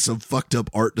into like some fucked up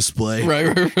art display.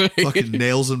 Right. Fucking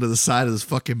nails them to the side of this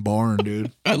fucking barn,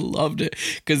 dude. I loved it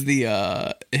because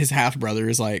his half brother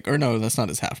is like, or no, that's not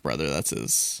his half brother. That's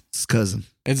his cousin.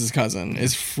 It's his cousin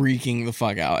is freaking the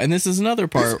fuck out. And this is another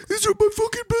part. These are my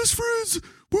fucking best friends.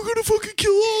 We're gonna fucking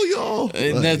kill all y'all.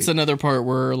 And that's another part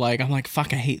where like I'm like,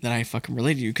 fuck, I hate that I fucking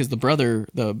related to you because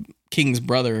the king's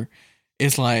brother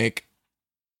is like,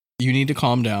 you need to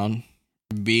calm down.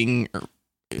 Being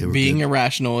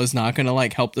irrational is not gonna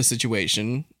like help the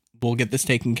situation. We'll get this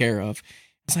taken care of.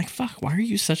 It's like, fuck, why are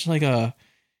you such like a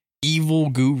evil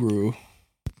guru?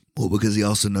 Well, because he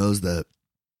also knows that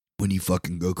when you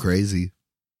fucking go crazy,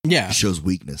 it shows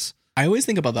weakness. I always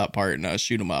think about that part in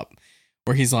Shoot 'Em Up,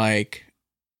 where he's like,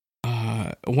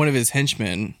 one of his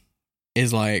henchmen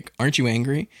is like, aren't you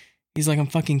angry? He's like, I'm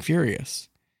fucking furious.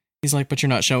 He's like, but you're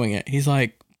not showing it. He's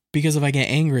like, because if I get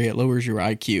angry, it lowers your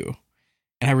IQ.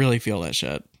 And I really feel that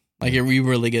shit. Like, you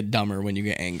really get dumber when you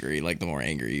get angry, like the more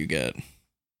angry you get.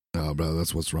 No, bro,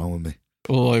 that's what's wrong with me.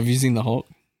 Well, have you seen the Hulk?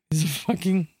 He's a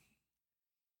fucking...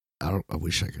 I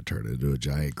wish I could turn into a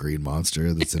giant green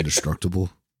monster that's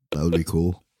indestructible. That would be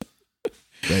cool.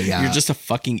 But yeah. You're just a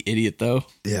fucking idiot, though.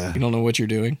 Yeah. You don't know what you're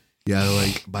doing. Yeah,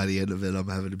 like, by the end of it, I'm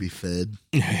having to be fed.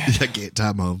 I can't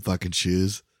tie my own fucking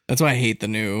shoes. That's why I hate the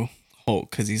new Hulk,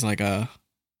 because he's like a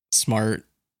smart...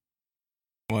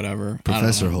 whatever.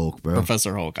 Professor Hulk, bro.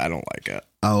 Professor Hulk. I don't like it.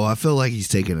 Oh, I feel like he's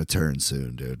taking a turn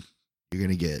soon, dude. You're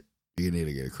gonna need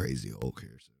to get a crazy Hulk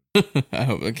here soon. I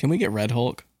hope. Can we get Red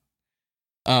Hulk?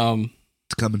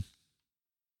 It's coming.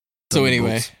 So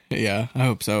anyway, yeah, I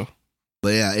hope so.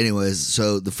 But yeah, anyways,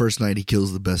 so the first night he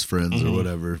kills the best friends or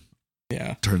whatever.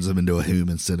 Yeah. Turns them into a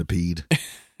human centipede.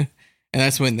 And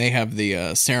that's when they have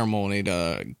the ceremony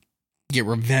to get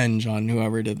revenge on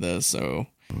whoever did this. So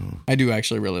I do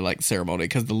actually really like the ceremony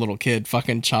because the little kid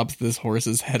fucking chops this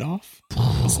horse's head off.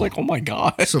 It's like, oh my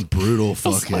God. Some brutal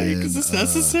fucking... is this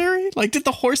necessary? Like, did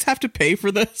the horse have to pay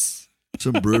for this?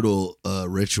 Some brutal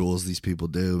rituals these people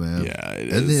do, man. Yeah, it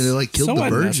is. And then they like killed the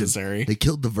virgin. They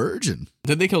killed the virgin.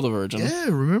 Did they kill the virgin? Yeah,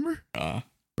 remember?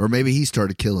 Or maybe he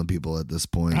started killing people at this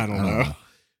point. I don't know.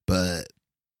 But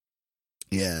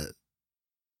yeah,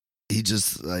 he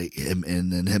just like him,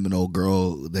 and then him and old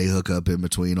girl, they hook up in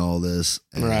between all this.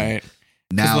 Right.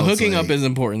 Now the hooking up is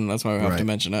important. That's why we have to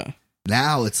mention it.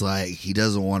 Now it's like he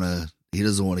doesn't want to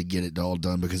get it all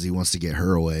done because he wants to get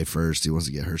her away first. He wants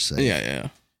to get her safe. Yeah.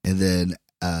 And then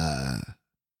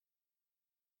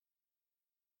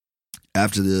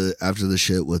after the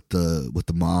shit with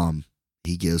the mom,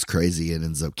 he goes crazy and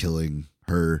ends up killing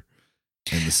her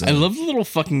and the son. I love the little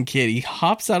fucking kid. He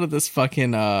hops out of this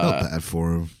fucking felt bad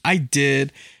for him. I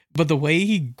did, but the way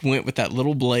he went with that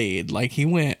little blade, like he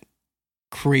went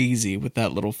crazy with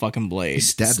that little fucking blade. He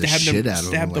stabbed the shit out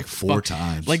of him like 4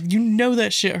 times. Like, you know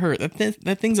that shit hurt.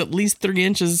 That thing's at least 3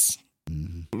 inches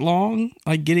long.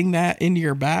 Like, getting that into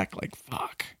your back, like,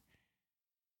 fuck.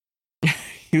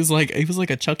 he was like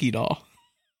a Chucky doll.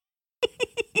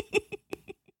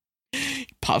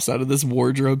 Pops out of this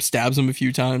wardrobe, stabs him a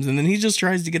few times, and then he just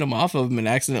tries to get him off of him and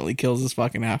accidentally kills his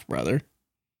fucking half brother.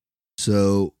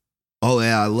 So, oh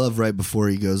yeah, I love right before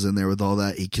he goes in there with all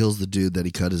that, he kills the dude that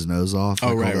he cut his nose off.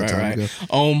 Oh, right. Ago.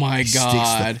 Oh my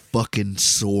God. Sticks the fucking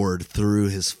sword through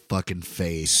his fucking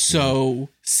face. So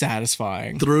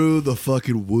satisfying. Through the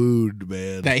fucking wound,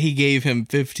 man. That he gave him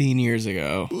 15 years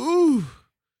ago. Ooh.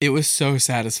 It was so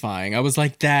satisfying. I was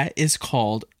like, that is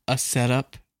called a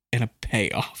setup and a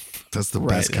payoff. That's the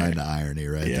best kind of irony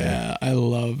right there. Yeah, I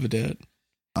loved it.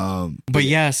 But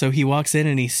yeah, so he walks in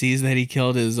and he sees that he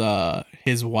killed his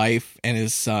wife and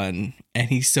his son, and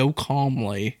he so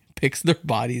calmly picks their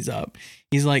bodies up.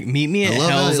 He's like, meet me at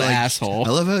hell's asshole. I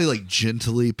love how he like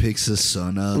gently picks his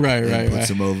son up and puts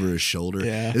him over his shoulder.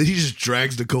 Yeah. And then he just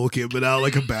drags Nicole Kidman out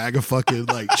like a bag of fucking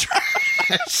like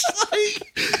trash.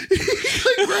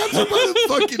 He grabs her by the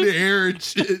fucking hair and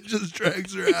shit, just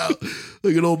drags her out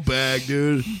like an old bag,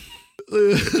 dude.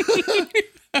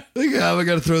 Like, I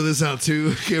got to throw this out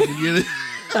too. Can't forget it.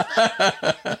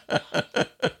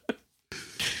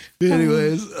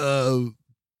 Anyways,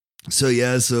 so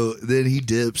then he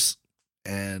dips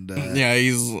and yeah, I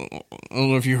don't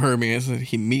know if you heard me. I said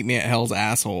he'd meet me at Hell's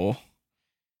Asshole,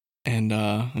 and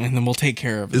then we'll take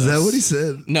care of this. Is that what he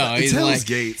said? No, it's he's Hell's like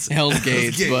Gates. Hell's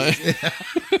Gates, but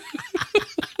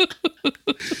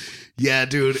yeah,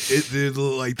 dude, it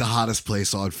like the hottest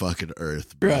place on fucking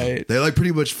earth, bro. Right. They like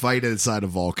pretty much fight inside a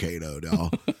volcano now.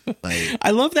 Like, I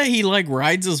love that he like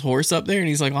rides his horse up there and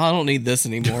he's like, oh, I don't need this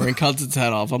anymore, and cuts its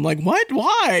head off. I'm like, what?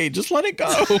 Why? Just let it go.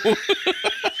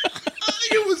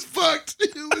 it was fucked.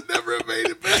 It would never have made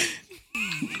it back.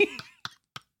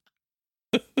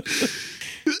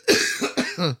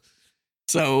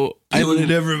 So I would have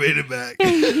never made it back.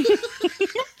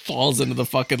 Falls into the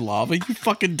fucking lava. You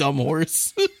fucking dumb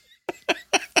horse.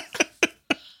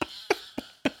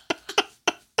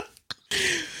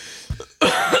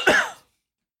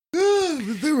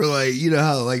 They were like, you know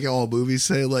how like all movies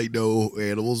say like no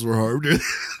animals were harmed.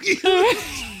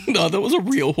 No, that was a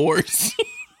real horse.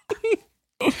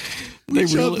 They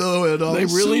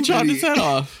really chopped his head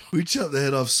off. We chopped the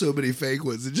head off so many fake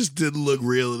ones. It just didn't look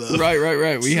real enough.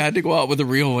 Right. We had to go out with a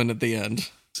real one at the end.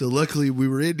 So luckily we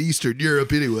were in Eastern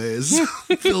Europe anyways,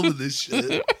 filming this shit.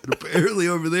 And apparently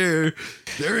over there,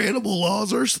 their animal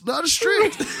laws are not as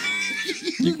strict.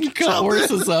 You can cut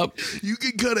horses up. You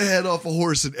can cut a head off a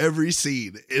horse in every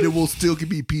scene, and it will still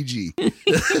be PG.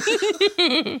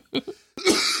 I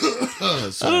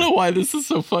don't know why this is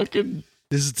so fucking...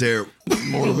 This is terrible.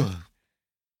 Morbid.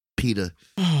 PETA.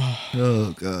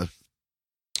 Oh, God.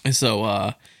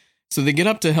 So they get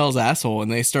up to Hell's Asshole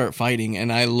and they start fighting,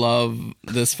 and I love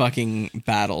this fucking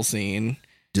battle scene.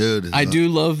 Dude. I do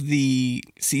love the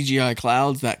CGI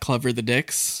clouds that cover the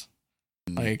dicks.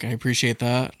 Like, I appreciate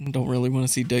that. Don't really want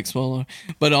to see dick swallow.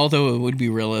 But although it would be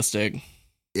realistic.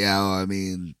 Yeah, well, I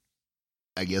mean,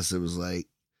 I guess it was like,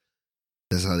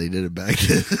 that's how they did it back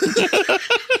then.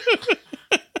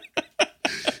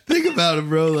 Think about it,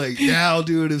 bro. Like, now,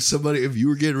 dude, if you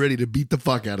were getting ready to beat the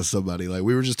fuck out of somebody, like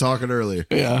we were just talking earlier,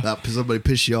 yeah, somebody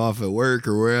pissed you off at work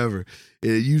or wherever,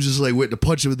 and you just like went to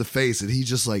punch him in the face, and he's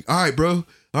just like, all right, bro,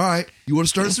 all right, you want to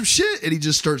start some shit? And he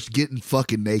just starts getting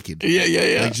fucking naked.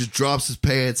 Yeah. Like, just drops his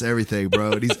pants, everything,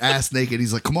 bro, and he's ass naked.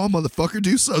 He's like, come on, motherfucker,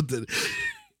 do something.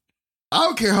 I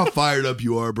don't care how fired up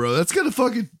you are, bro. That's gonna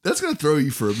throw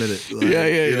you for a minute. Like, yeah.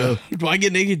 You know? Do I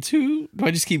get naked too? Do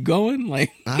I just keep going?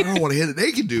 Like, I don't want to hit a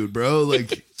naked dude, bro.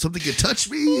 Like, something can touch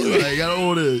me. Like, I don't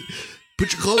want to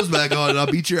put your clothes back on and I'll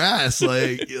beat your ass.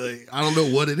 Like I don't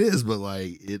know what it is, but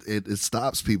like it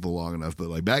stops people long enough. But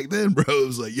like back then, bro, it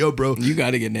was like, yo, bro, you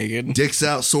got to get naked. Dicks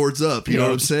out, swords up. You know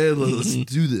what I'm saying? Let's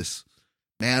do this.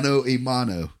 Mano a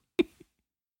mano.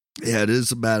 Yeah, it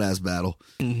is a badass battle.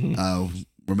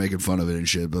 We're making fun of it and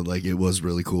shit, but like it was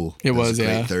really cool. It was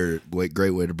a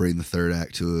great way to bring the third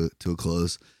act to a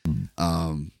close.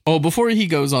 Before he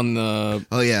goes on the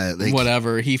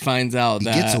whatever, he finds out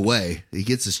that he gets away. He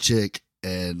gets his chick,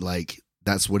 and like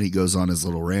that's when he goes on his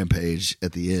little rampage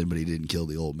at the end. But he didn't kill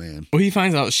the old man. Well, he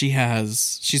finds out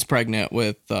she's pregnant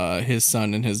with his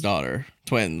son and his daughter,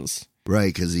 twins.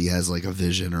 Right, because he has like a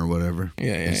vision or whatever.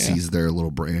 Yeah. He sees their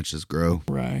little branches grow.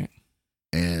 Right,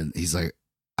 and he's like,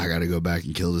 I got to go back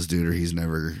and kill this dude, or he's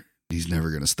never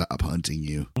gonna stop hunting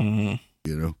you. You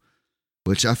know,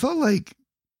 which I felt like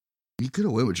you could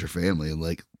have went with your family and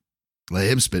like let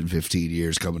him spend 15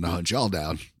 years coming to hunt y'all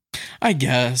down. I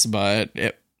guess, but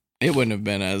it wouldn't have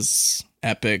been as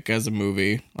epic as a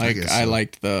movie. Like I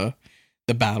liked the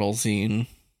battle scene.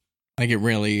 Like it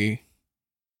really,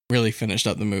 really finished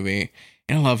up the movie,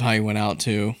 and I love how he went out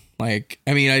too. Like,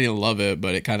 I mean, I didn't love it,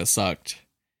 but it kind of sucked.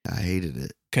 I hated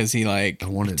it. Because he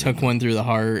took one through the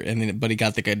heart, but he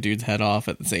got the good dude's head off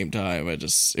at the same time. It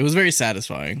was very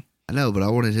satisfying. I know, but I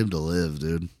wanted him to live,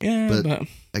 dude. Yeah, but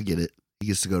I get it. He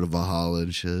gets to go to Valhalla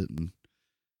and shit and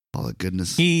all that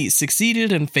goodness. He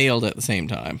succeeded and failed at the same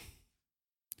time.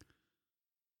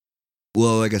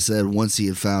 Well, like I said, once he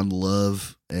had found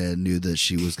love and knew that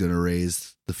she was going to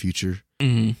raise the future,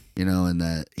 you know, and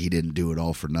that he didn't do it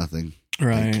all for nothing.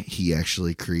 Right. Like, he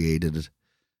actually created.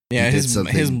 Yeah, his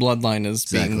bloodline is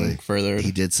being furthered.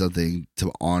 He did something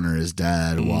to honor his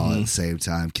dad while at the same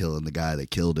time killing the guy that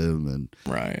killed him. And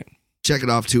checking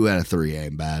off 2 out of 3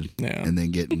 ain't bad. Yeah. And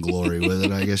then getting glory with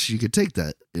it. I guess you could take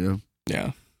that, you know?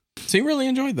 Yeah. So you really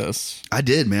enjoyed this? I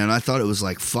did, man. I thought it was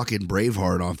like fucking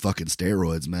Braveheart on fucking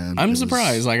steroids, man. I'm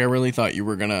surprised. Like, I really thought you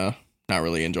were going to not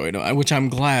really enjoy it, which I'm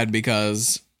glad,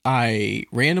 because I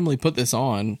randomly put this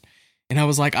on and I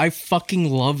was like, I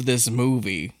fucking love this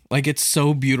movie. Like, it's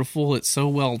so beautiful. It's so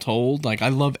well told. Like, I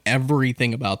love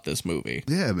everything about this movie.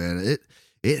 Yeah, man.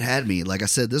 It had me. Like I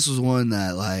said, this was one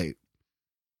that, like,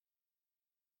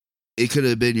 it could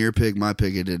have been your pick, my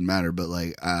pick. It didn't matter. But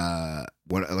like I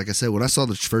said, when I saw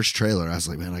the first trailer, I was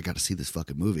like, man, I got to see this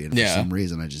fucking movie. And for some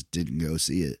reason, I just didn't go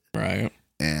see it. Right.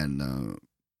 And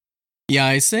yeah,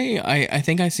 I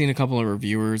think I seen a couple of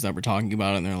reviewers that were talking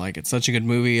about it, and they're like, it's such a good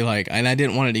movie. Like, and I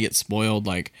didn't want it to get spoiled.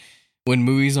 Like, when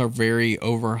movies are very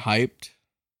overhyped,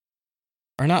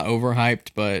 or not overhyped,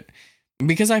 but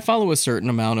because I follow a certain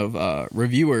amount of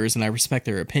reviewers and I respect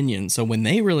their opinions. So when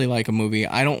they really like a movie,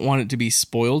 I don't want it to be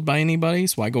spoiled by anybody.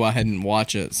 So I go ahead and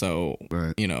watch it. So,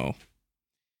 you know,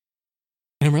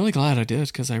 and I'm really glad I did,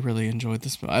 because I really enjoyed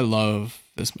this. I love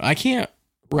this. I can't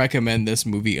recommend this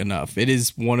movie enough. It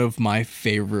is one of my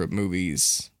favorite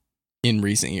movies in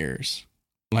recent years.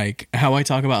 Like, how I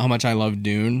talk about how much I love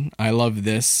Dune, I love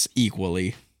this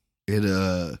equally.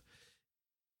 For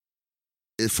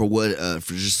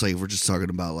just like, we're just talking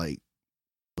about like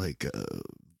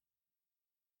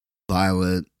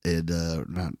violent and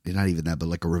not even that, but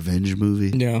like a revenge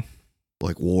movie. Yeah.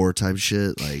 Like war type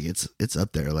shit. Like it's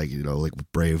up there. Like, you know, like with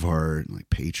Braveheart and like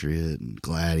Patriot and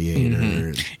Gladiator.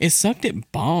 Mm-hmm. It sucked.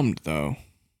 It bombed though.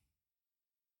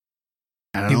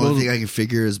 And the only thing I can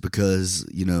figure is because,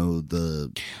 you know,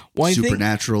 the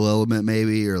supernatural element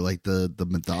maybe, or like the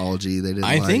mythology they didn't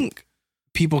like. I think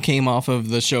people came off of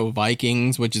the show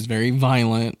Vikings, which is very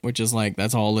violent, which is like,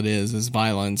 that's all it is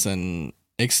violence, and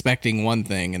expecting one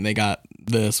thing, and they got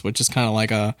this, which is kind of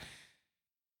like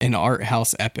an art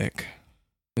house epic,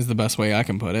 is the best way I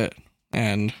can put it.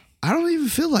 And I don't even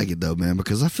feel like it though, man,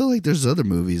 because I feel like there's other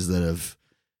movies that have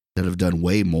done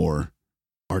way more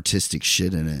artistic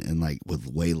shit in it, and like with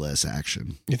way less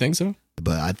action. You think so?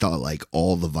 But I thought like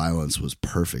all the violence was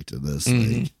perfect in this.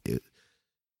 Mm-hmm. Like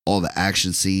all the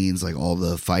action scenes, like all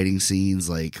the fighting scenes,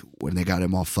 like when they got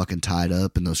him all fucking tied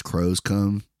up and those crows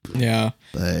come. Yeah.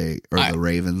 Like, or the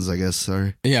ravens, I guess.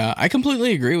 Sorry. Yeah, I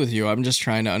completely agree with you. I'm just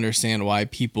trying to understand why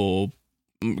people,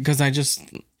 because I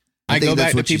go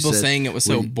back to people saying it was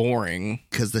so boring.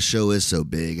 Because the show is so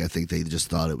big. I think they just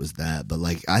thought it was that. But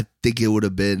like, I think it would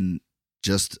have been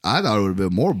I thought it would have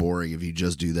been more boring if you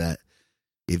just do that.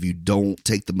 If you don't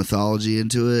take the mythology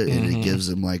into it, and it gives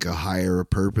them like a higher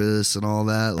purpose and all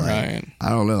that. Like, right. I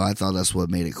don't know. I thought that's what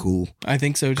made it cool. I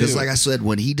think so too. Because like I said,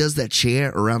 when he does that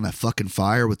chant around that fucking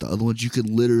fire with the other ones, you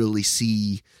can literally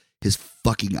see his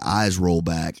fucking eyes roll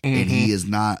back, and he is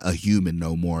not a human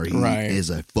no more. He is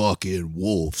a fucking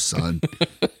wolf, son.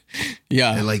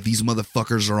 Yeah. And like these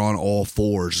motherfuckers are on all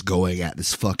fours going at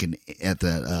this fucking, at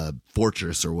that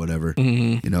fortress or whatever.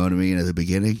 You know what I mean? At the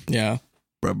beginning. Yeah.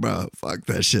 Bro, fuck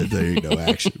that shit. There ain't no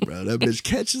action, bro. That bitch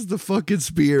catches the fucking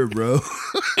spear, bro.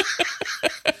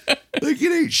 Like,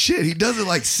 it ain't shit. He does it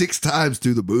like 6 times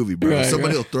through the movie, bro. Right,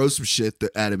 Somebody will throw some shit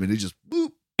at him, and he just,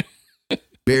 boop.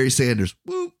 Barry Sanders,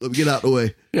 boop. Let me get out the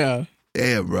way. Yeah.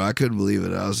 Damn, bro. I couldn't believe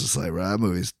it. I was just like, bro, that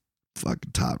movie's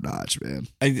fucking top notch, man.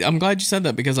 I'm glad you said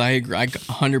that, because I agree. I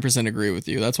 100% agree with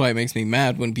you. That's why it makes me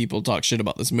mad when people talk shit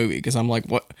about this movie, because I'm like,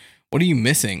 what are you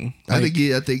missing? Like,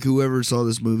 I think whoever saw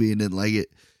this movie and didn't like it,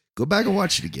 go back and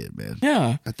watch it again, man.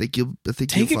 Yeah. I think you'll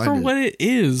take it for what it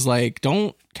is. Like,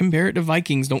 don't compare it to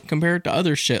Vikings. Don't compare it to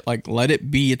other shit. Like, let it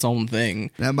be its own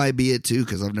thing. That might be it too,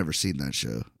 because I've never seen that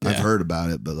show. Yeah. I've heard about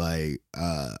it, but like,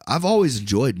 I've always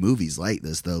enjoyed movies like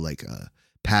this though, like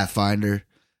Pathfinder.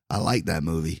 I like that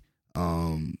movie.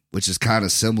 Which is kind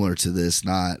of similar to this,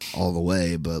 not all the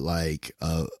way, but like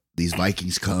these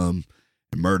Vikings come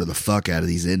and murder the fuck out of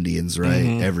these Indians,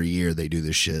 right? Every year they do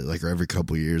this shit, like, or every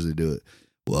couple of years they do it.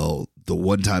 Well, the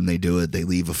one time they do it, they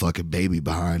leave a fucking baby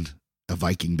behind, a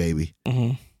Viking baby,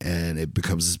 and it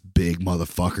becomes this big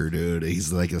motherfucker, dude.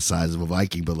 He's like the size of a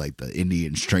Viking, but like the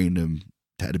Indians trained him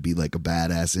to be like a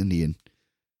badass Indian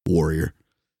warrior.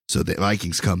 So the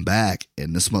Vikings come back,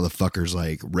 and this motherfucker's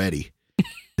like ready.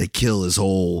 They kill his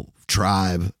whole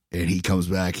tribe, and he comes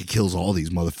back and kills all these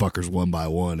motherfuckers one by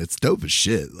one. It's dope as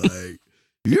shit. Like,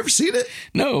 have you ever seen it?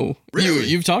 No. Really?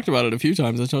 You've talked about it a few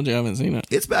times. I told you I haven't seen it.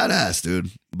 It's badass, dude.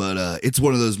 But it's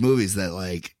one of those movies that,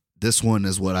 like, this one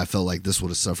is what I felt like this would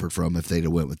have suffered from if they'd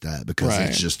have went with that, because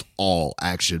it's just all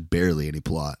action, barely any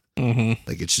plot.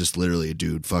 Like, it's just literally a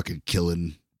dude fucking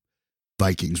killing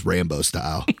Vikings Rambo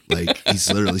style. Like,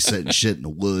 he's literally setting shit in the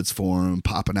woods for him,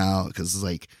 popping out, because it's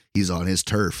like he's on his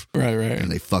turf. Right.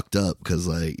 And they fucked up because,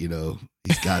 like, you know,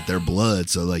 he's got their blood.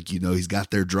 So, like, you know, he's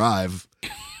got their drive,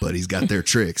 but he's got their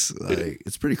tricks. Like,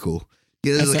 it's pretty cool.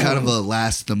 Yeah, there's a kind of a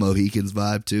Last of the Mohicans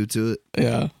vibe to it.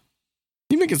 Yeah.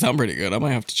 You make it sound pretty good. I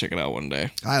might have to check it out one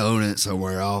day. I own it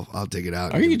somewhere. I'll take it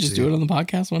out. Or you could just do it on the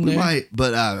podcast one day. We might,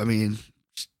 but I mean,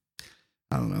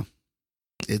 I don't know.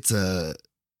 It's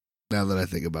now that I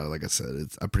think about it, like I said,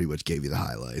 I pretty much gave you the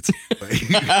highlights.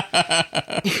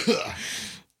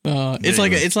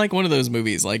 It's like one of those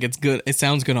movies. Like it's good. It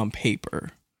sounds good on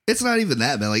paper. It's not even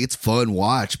that, man. Like it's fun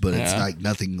watch, but it's like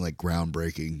nothing like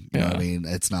groundbreaking. You know what I mean?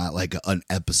 It's not like an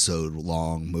episode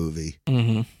long movie.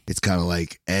 Mm-hmm. It's kind of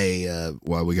like, hey,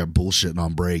 while we got bullshitting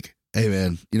on break, hey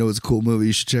man, you know what's a cool movie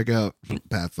you should check out?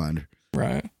 Pathfinder.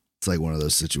 Right. It's like one of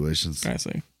those situations. I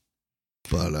see.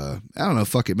 But I don't know.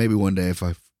 Fuck it. Maybe one day if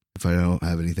I don't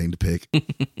have anything to pick.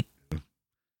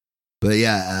 But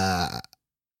yeah,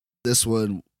 this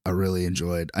one I really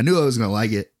enjoyed. I knew I was gonna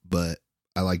like it, but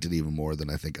I liked it even more than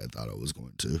I think I thought I was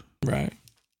going to. Right.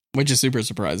 Which is super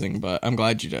surprising, but I'm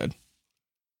glad you did.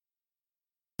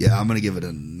 Yeah, I'm gonna give it a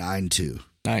 9.2.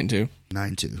 9.2.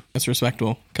 9.2. That's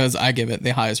respectable because I give it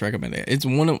the highest recommended. It's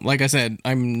one of, like I said,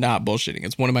 I'm not bullshitting.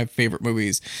 It's one of my favorite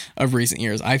movies of recent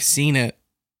years. I've seen it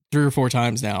 3 or 4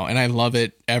 times now, and I love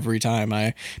it every time.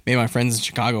 I made my friends in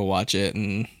Chicago watch it,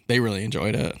 and they really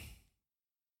enjoyed it.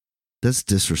 That's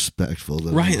disrespectful.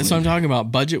 Right, that's what I'm talking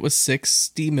about. Budget was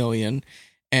 $60 million,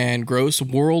 and gross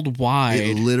worldwide.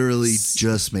 It literally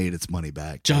just made its money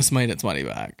back. Just made its money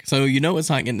back. So you know it's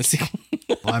not getting a sequel.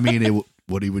 I mean,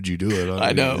 what would you do it on?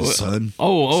 I know. His son?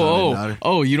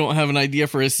 Oh, you don't have an idea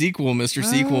for a sequel, Mr.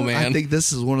 Sequel Man. I think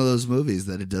this is one of those movies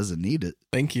that it doesn't need it.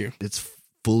 Thank you. It's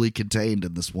fully contained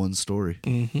in this one story.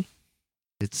 Mm-hmm.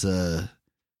 It's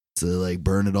like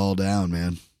burn it all down,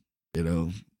 man. You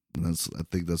know, and I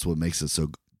think that's what makes it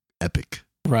so epic.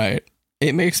 Right.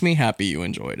 It makes me happy you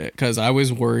enjoyed it because I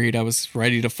was worried. I was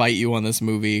ready to fight you on this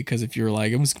movie because if you're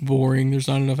like, it was boring, there's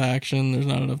not enough action, there's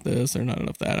not enough this, there's not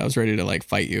enough that, I was ready to like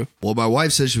fight you. Well, my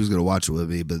wife said she was going to watch it with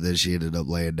me, but then she ended up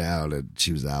laying down and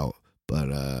she was out.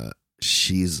 But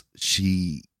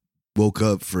she woke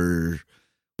up for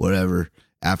whatever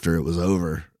after it was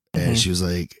over. And she was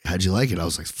like, how'd you like it? I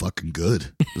was like, fucking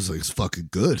good. I was like, it's fucking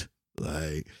good.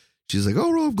 Like, she's like, oh,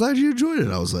 well, I'm glad you enjoyed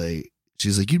it. I was like,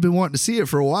 she's like, you've been wanting to see it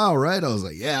for a while, right? I was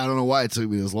like, yeah, I don't know why it took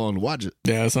me this long to watch it.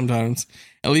 Yeah, sometimes.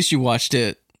 At least you watched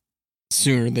it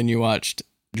sooner than you watched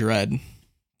Dread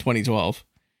 2012.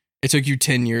 It took you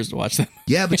 10 years to watch that.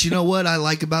 Yeah, but you know what I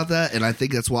like about that? And I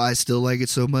think that's why I still like it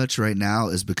so much right now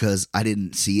is because I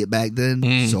didn't see it back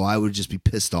then. So I would just be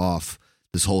pissed off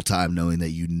this whole time knowing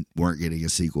that you weren't getting a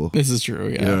sequel. This is true,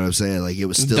 yeah. You know what I'm saying? Like, it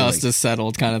was still dust like, is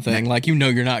settled kind of thing. Like, you know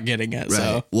you're not getting it, right.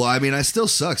 so. Well, I mean, I still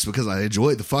sucks because I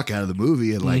enjoyed the fuck out of the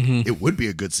movie and, like, it would be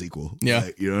a good sequel. Yeah.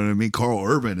 Like, you know what I mean? Carl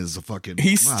Urban is a fucking...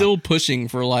 He's still pushing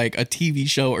for, like, a TV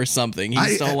show or something.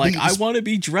 He's still like, I want to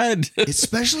be Dread.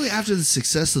 Especially after the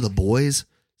success of The Boys,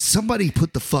 somebody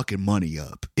put the fucking money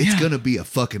up. It's going to be a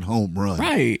fucking home run.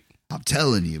 Right. I'm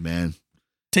telling you, man.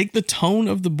 Take the tone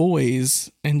of The Boys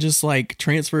and just like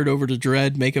transfer it over to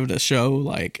Dread, make it a show.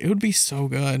 Like, it would be so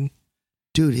good.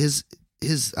 Dude, his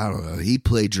I don't know. He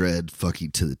played Dread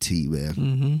fucking to the T,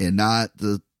 man.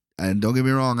 And don't get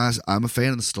me wrong, I'm a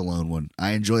fan of the Stallone one.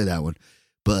 I enjoy that one.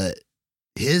 But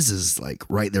his is like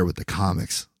right there with the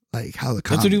comics. Like how the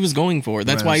comics. That's what he was going for.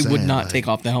 That's why he would not take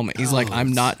off the helmet. He's like,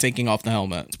 I'm not taking off the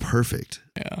helmet. It's perfect.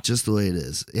 Yeah. Just the way it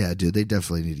is. Yeah, dude, they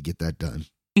definitely need to get that done.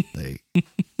 Like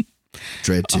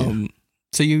Dread 2.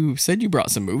 So you said you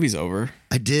brought some movies over.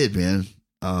 I did, man.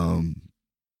 I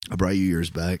brought you yours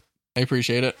back. I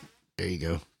appreciate it. There you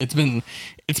go. It's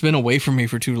been away from me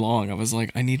for too long. I was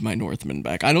like, I need my Northman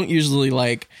back. I don't usually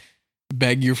like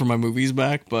beg you for my movies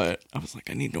back, but I was like,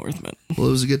 I need Northman. Well,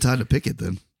 it was a good time to pick it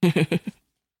then.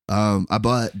 I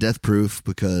bought Death Proof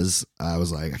because I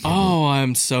was like,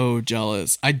 I'm so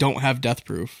jealous. I don't have Death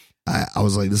Proof. I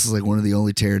was like, this is like one of the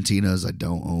only Tarantinos I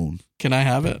don't own. Can I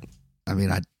have it? I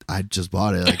mean, I just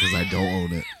bought it because I don't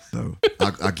own it. So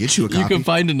I'll get you a copy. You can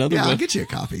find another one. I'll get you a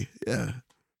copy. Yeah.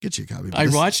 Get you a copy. I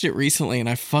watched it recently and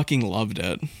I fucking loved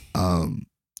it.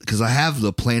 Because I have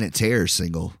the Planet Terror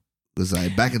single. Because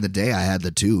back in the day, I had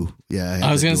the 2. Yeah.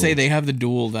 I was going to say they have the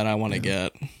dual that I want to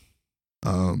get.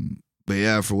 But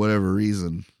yeah, for whatever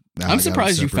reason. I'm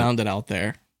surprised you found it out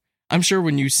there. I'm sure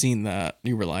when you seen that,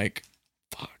 you were like,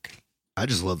 fuck. I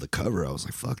just love the cover. I was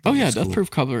like, fuck. Oh, yeah. Death Proof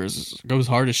covers goes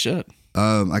hard as shit.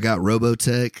 I got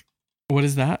Robotech. What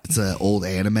is that? It's an old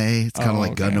anime. It's kind of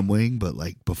like Gundam Wing, but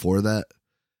like before that.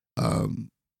 And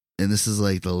this is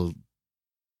like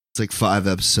it's like 5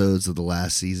 episodes of the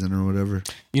last season or whatever.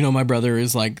 You know, my brother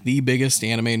is like the biggest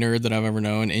anime nerd that I've ever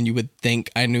known, and you would think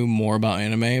I knew more about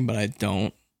anime, but I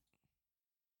don't.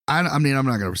 I mean, I'm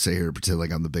not gonna sit here and pretend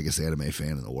like I'm the biggest anime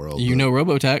fan in the world. You know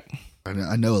Robotech.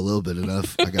 I know a little bit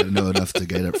enough. I got to know enough to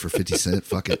get it for 50 cents.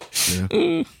 Fuck it. You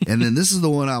know? And then this is the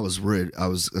one I was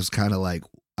kind of like,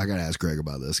 I got to ask Greg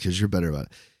about this because you're better about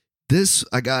it. This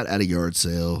I got at a yard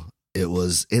sale. it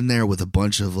was in there with a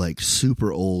bunch of like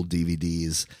super old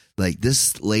DVDs. Like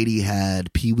this lady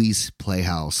had Pee-wee's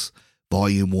Playhouse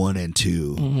Volume 1 and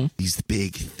 2. Mm-hmm. These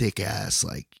big, thick ass,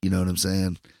 like, you know what I'm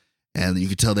saying? And you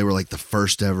could tell they were like the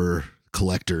first ever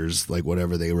collectors, like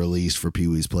whatever they released for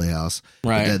Pee-wee's Playhouse.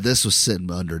 Right. But this was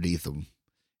sitting underneath them.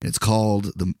 And it's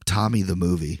called Tommy the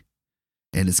Movie.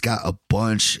 And it's got a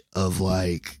bunch of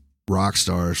like rock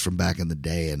stars from back in the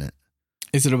day in it.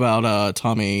 Is it about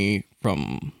Tommy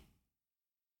from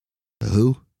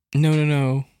Who?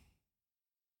 No.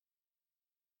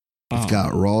 It's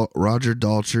got Roger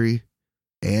Daltrey,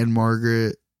 Anne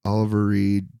Margaret, Oliver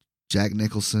Reed, Jack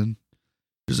Nicholson.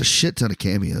 There's a shit ton of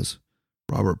cameos.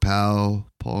 Robert Powell,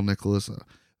 Paul Nicholas,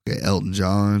 Elton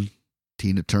John,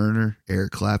 Tina Turner,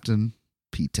 Eric Clapton,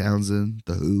 Pete Townsend,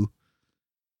 The Who.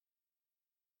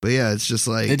 But yeah, it's just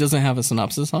like... It doesn't have a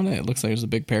synopsis on it. It looks like there's a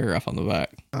big paragraph on the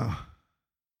back. Oh.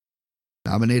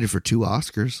 Nominated for 2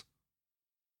 Oscars.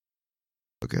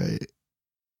 Okay.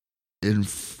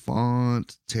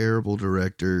 Infant, terrible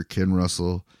director, Ken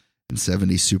Russell, and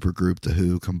 70s supergroup The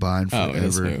Who combined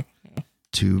forever Who. Yeah.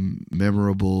 to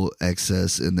memorable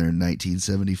excess in their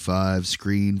 1975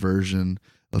 screen version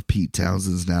of Pete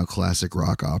Townsend's now classic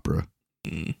rock opera.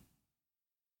 Mm.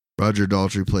 Roger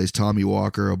Daltrey plays Tommy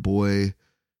Walker, a boy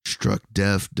struck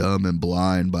deaf, dumb, and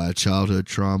blind by a childhood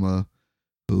trauma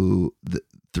who,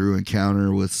 through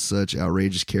encounter with such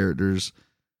outrageous characters,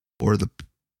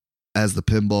 as the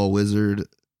pinball wizard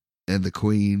and the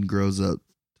queen grows up to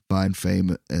find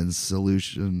fame and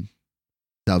salvation,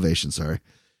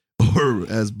 or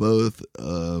as both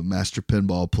a master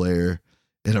pinball player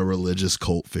and a religious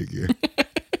cult figure.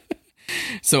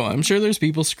 So I'm sure there's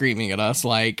people screaming at us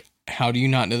like, how do you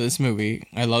not know this movie?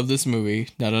 I love this movie,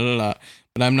 but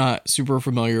I'm not super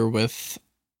familiar with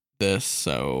this,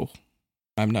 so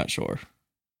I'm not sure.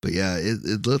 But yeah,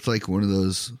 it looked like one of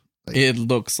those... Like, it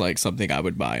looks like something I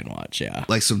would buy and watch, yeah.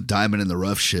 Like some diamond in the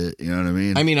rough shit, you know what I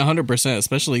mean? I mean, 100%,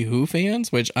 especially Who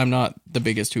fans, which I'm not the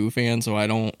biggest Who fan, so I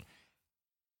don't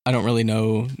really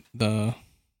know the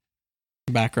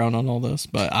background on all this,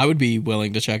 but I would be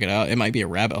willing to check it out. It might be a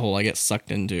rabbit hole I get sucked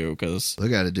into, because...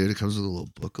 Look at it, dude. It comes with a little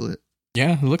booklet.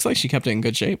 Yeah, it looks like she kept it in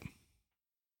good shape.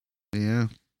 Yeah.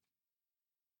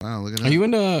 Wow, look at that. Are you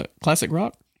into classic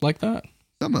rock like that?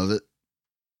 Some of it.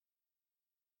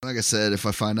 Like I said, if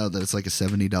I find out that it's like a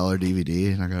 $70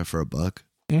 DVD and I got it for $1,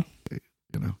 yeah,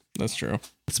 you know, that's true.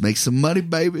 Let's make some money,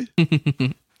 baby.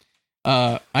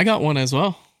 I got one as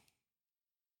well.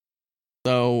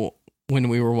 So when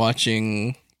we were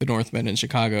watching The Northman in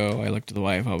Chicago, I looked at the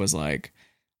wife. I was like,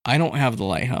 I don't have the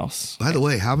Lighthouse. By the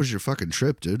way, how was your fucking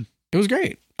trip, dude? It was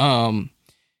great.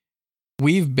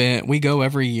 We go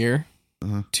every year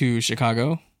to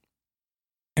Chicago,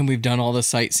 and we've done all the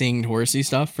sightseeing touristy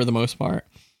stuff for the most part.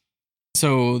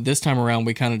 So this time around,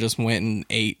 we kind of just went and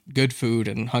ate good food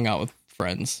and hung out with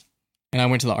friends. And I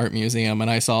went to the art museum and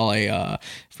I saw a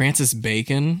Francis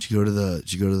Bacon. Did you go to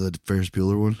the Ferris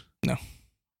Bueller one? No.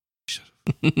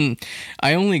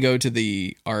 I only go to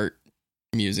the art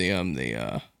museum,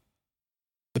 the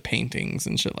paintings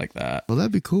and shit like that. Well,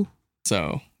 that'd be cool.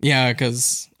 So yeah,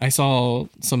 because I saw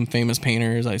some famous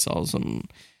painters. I saw some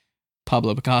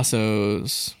Pablo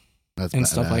Picasso's and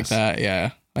stuff like that.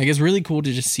 Yeah. Like, it's really cool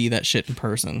to just see that shit in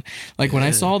person. Like, when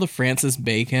I saw the Francis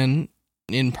Bacon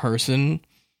in person,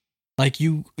 like,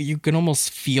 you can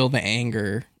almost feel the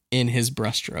anger in his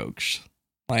brushstrokes.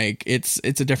 Like, it's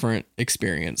a different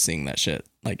experience seeing that shit,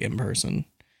 like, in person.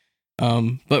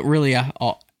 But really,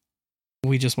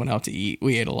 we just went out to eat.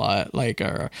 We ate a lot. Like,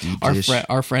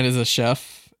 our friend is a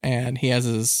chef, and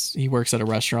he works at a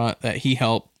restaurant that he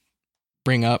helped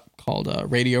bring up called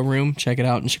Radio Room. Check it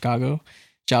out in Chicago.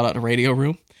 Shout out to Radio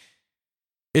Room.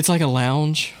 It's like a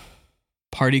lounge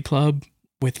party club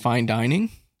with fine dining.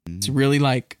 Mm-hmm. It's really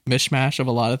like mishmash of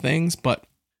a lot of things, but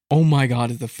oh my God,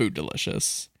 is the food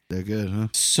delicious. They're good, huh?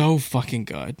 So fucking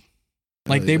good.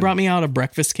 Like, they brought me out a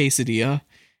breakfast quesadilla,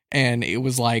 and it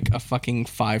was like a fucking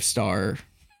 5-star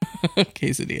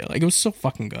quesadilla. Like, it was so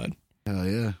fucking good. Hell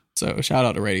yeah. So shout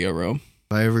out to Radio Room.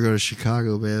 If I ever go to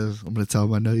Chicago, man, I'm going to tell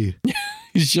them I know you.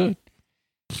 You should.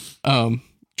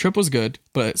 Trip was good,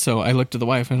 but so I looked at the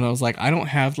wife and I was like, I don't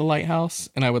have the Lighthouse,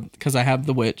 and because I have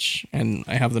The Witch and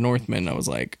I have The Northman. I was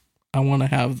like, I want to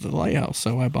have the Lighthouse,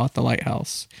 so I bought the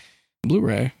Lighthouse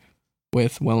Blu-ray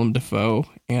with Willem Dafoe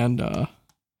and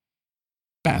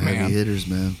Batman. Heavy hitters,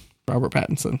 man. Robert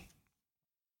Pattinson.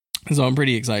 So I'm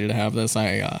pretty excited to have this.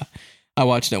 I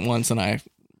watched it once and it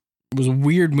was a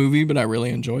weird movie, but I really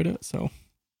enjoyed it. So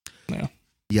yeah.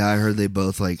 Yeah, I heard they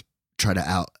both like try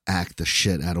to act the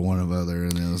shit out of one another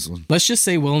in this one. Let's just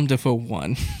say Willem Dafoe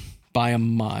won by a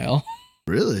mile.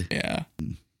 Really? Yeah.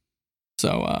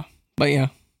 So, but yeah.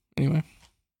 Anyway,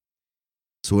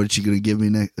 So what you gonna give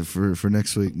me for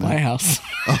next week, man? Lighthouse.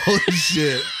 Oh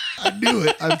shit! I knew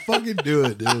it. I fucking knew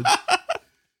it, dude.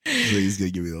 He's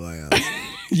gonna give me the Lighthouse.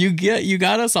 You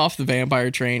got us off the vampire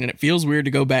train, and it feels weird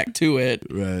to go back to it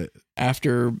Right.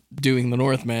 after doing the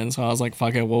Northmen. So I was like,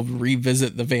 fuck it, we'll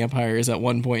revisit the vampires at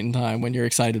one point in time when you're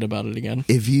excited about it again.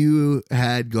 If you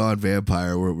had gone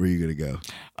vampire, where were you gonna go?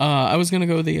 I was gonna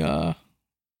go the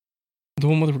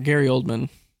one with Gary Oldman.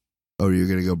 Oh, you're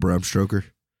gonna go Bram Stoker?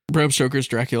 Bram Stoker's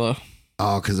Dracula.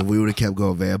 Oh, because if we would have kept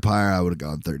going vampire, I would have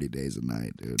gone 30 Days a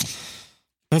Night, dude.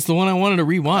 That's the one I wanted to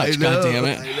rewatch. God damn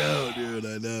it! I know, dude.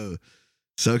 I know.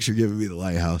 Sucks you're giving me the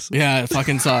Lighthouse. Yeah, it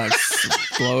fucking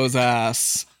sucks. Blows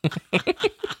ass.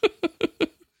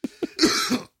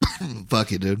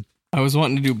 Fuck it, dude. I was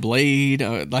wanting to do Blade.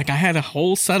 I had a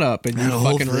whole setup and you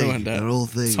fucking ruined it. That whole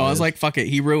thing. So I was like, fuck it.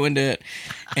 He ruined it.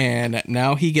 And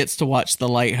now he gets to watch The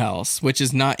Lighthouse, which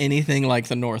is not anything like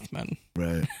The Northman.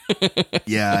 Right.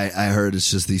 Yeah, I heard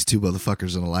it's just these two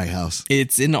motherfuckers in a lighthouse.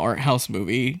 It's an art house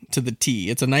movie to the T.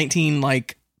 It's a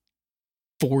 40s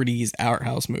art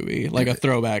house movie, like a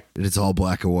throwback. And it's all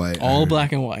black and white. All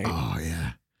black and white. Oh,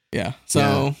 yeah. Yeah.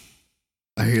 So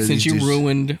I hear since you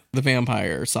ruined the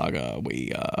vampire saga,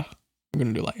 we're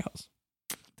going to do Lighthouse.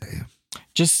 Damn.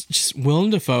 Just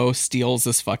Willem Dafoe steals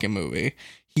this fucking movie.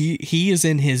 He is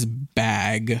in his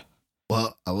bag.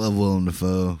 Well, I love Willem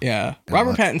Dafoe. Yeah.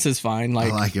 Robert Pattinson's fine. I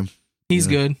like him. He's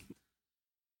good.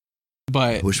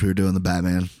 But I wish we were doing the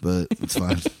Batman, but it's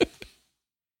fine.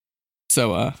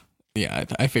 So, yeah,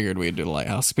 I figured we'd do the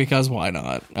Lighthouse because why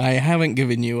not? I haven't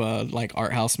given you a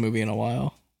art house movie in a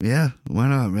while. Yeah, why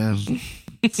not, man?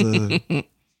 Let's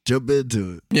jump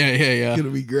into it. Yeah. It's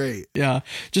gonna be great. Yeah.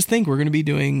 Just think we're gonna be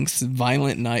doing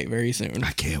Violent Night very soon.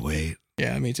 I can't wait.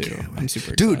 Yeah, me too. I'm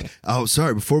super excited. Dude, oh,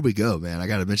 sorry. Before we go, man, I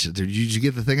gotta mention. Did you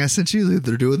get the thing I sent you?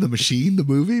 They're doing The Machine, the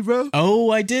movie, bro.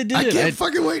 Oh, I did. I can't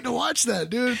fucking wait to watch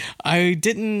that, dude. I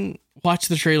didn't watch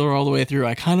the trailer all the way through.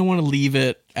 I kind of want to leave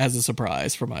it as a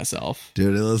surprise for myself.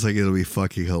 Dude, it looks like it'll be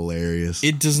fucking hilarious.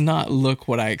 It does not look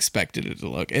what I expected it to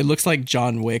look. It looks like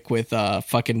John Wick with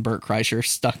fucking Burt Kreischer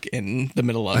stuck in the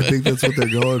middle of it. I think that's what they're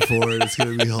going for, and it's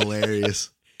going to be hilarious.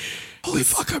 Holy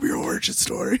fuck, I'm your origin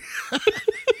story.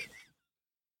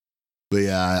 But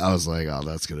yeah, I was like, oh,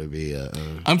 that's going to be...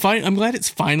 I'm fine. I'm glad it's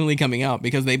finally coming out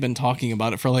because they've been talking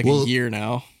about it for like a year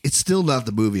now. It's still not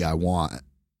the movie I want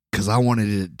because I wanted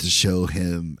it to show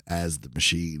him as the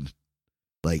Machine,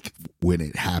 like when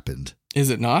it happened. Is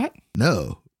it not?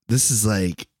 No, this is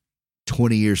like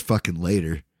 20 years fucking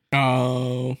later.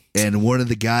 Oh. And one of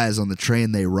the guys on the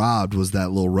train they robbed was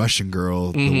that little Russian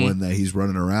girl, the one that he's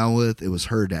running around with. It was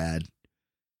her dad.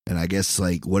 And I guess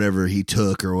like whatever he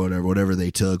took or whatever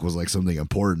they took was like something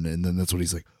important. And then that's when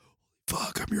he's like,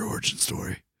 fuck, I'm your origin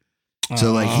story.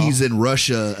 So like he's in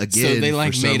Russia again. So they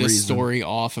like made a story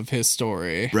off of his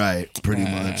story. Right. Pretty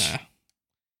much.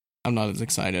 I'm not as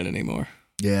excited anymore.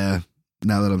 Yeah.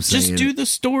 Now that I'm saying just do the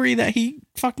story that he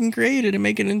fucking created and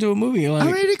make it into a movie. Like, I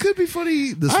mean, it could be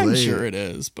funny this way. I'm sure it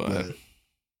is, but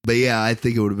yeah, I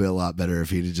think it would have been a lot better if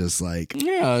he'd have just like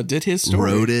did his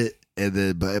story, wrote it, and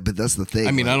then but that's the thing.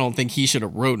 I mean, like, I don't think he should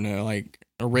have written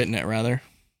it rather.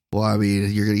 Well, I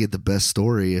mean, you're gonna get the best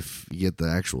story if you get the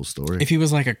actual story. If he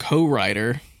was like a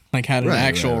co-writer, like had an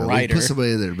actual writer, put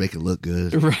somebody in there to make it look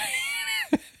good, right?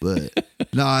 But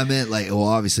no, I meant like, well,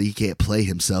 obviously he can't play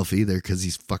himself either because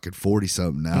he's fucking 40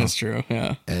 something now. That's true,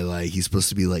 yeah. And like he's supposed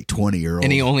to be like 20-year-old,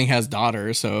 and he only has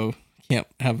daughters, so can't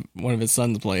have one of his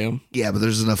sons play him. Yeah, but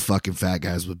there's enough fucking fat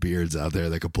guys with beards out there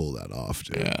that could pull that off,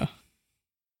 dude. Yeah.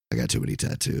 I got too many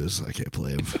tattoos. I can't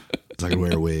play him. So I can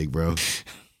wear a wig, bro.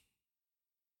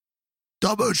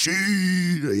 The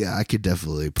Machine. Yeah, I could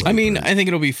definitely play. I mean, I think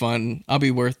it'll be fun. I'll be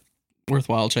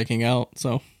worthwhile checking out.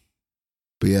 So.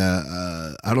 But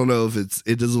yeah, I don't know if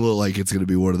it doesn't look like it's going to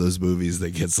be one of those movies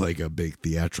that gets like a big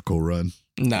theatrical run.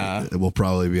 Nah. We'll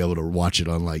probably be able to watch it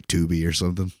on like Tubi or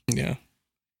something. Yeah.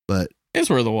 But it's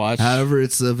worth a watch. However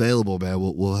it's available, man,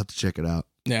 we'll have to check it out.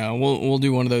 Yeah, we'll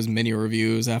do one of those mini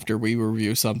reviews after we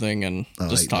review something and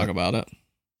just talk about it.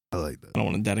 I like that. I don't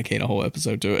want to dedicate a whole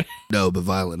episode to it. No, but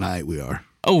Violent Night we are.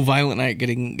 Oh, Violent Night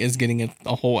is getting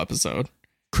a whole episode.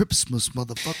 Christmas,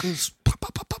 motherfuckers.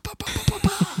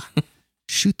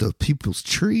 Shoot the people's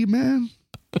tree, man.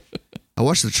 I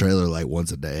watch the trailer like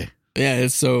once a day. Yeah,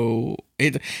 it's a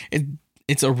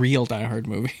real Die Hard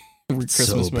movie. Christmas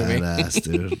so movie. Badass,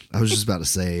 dude. I was just about to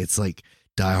say it's like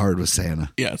Die Hard with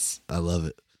Santa. Yes. I love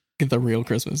it. Get the real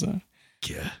Christmas.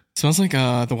 Yeah. Smells like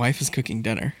the wife is cooking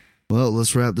dinner. Well,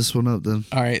 let's wrap this one up then.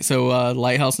 All right, so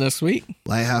Lighthouse next week.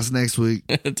 Lighthouse next week.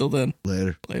 Until then.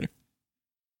 Later. Later.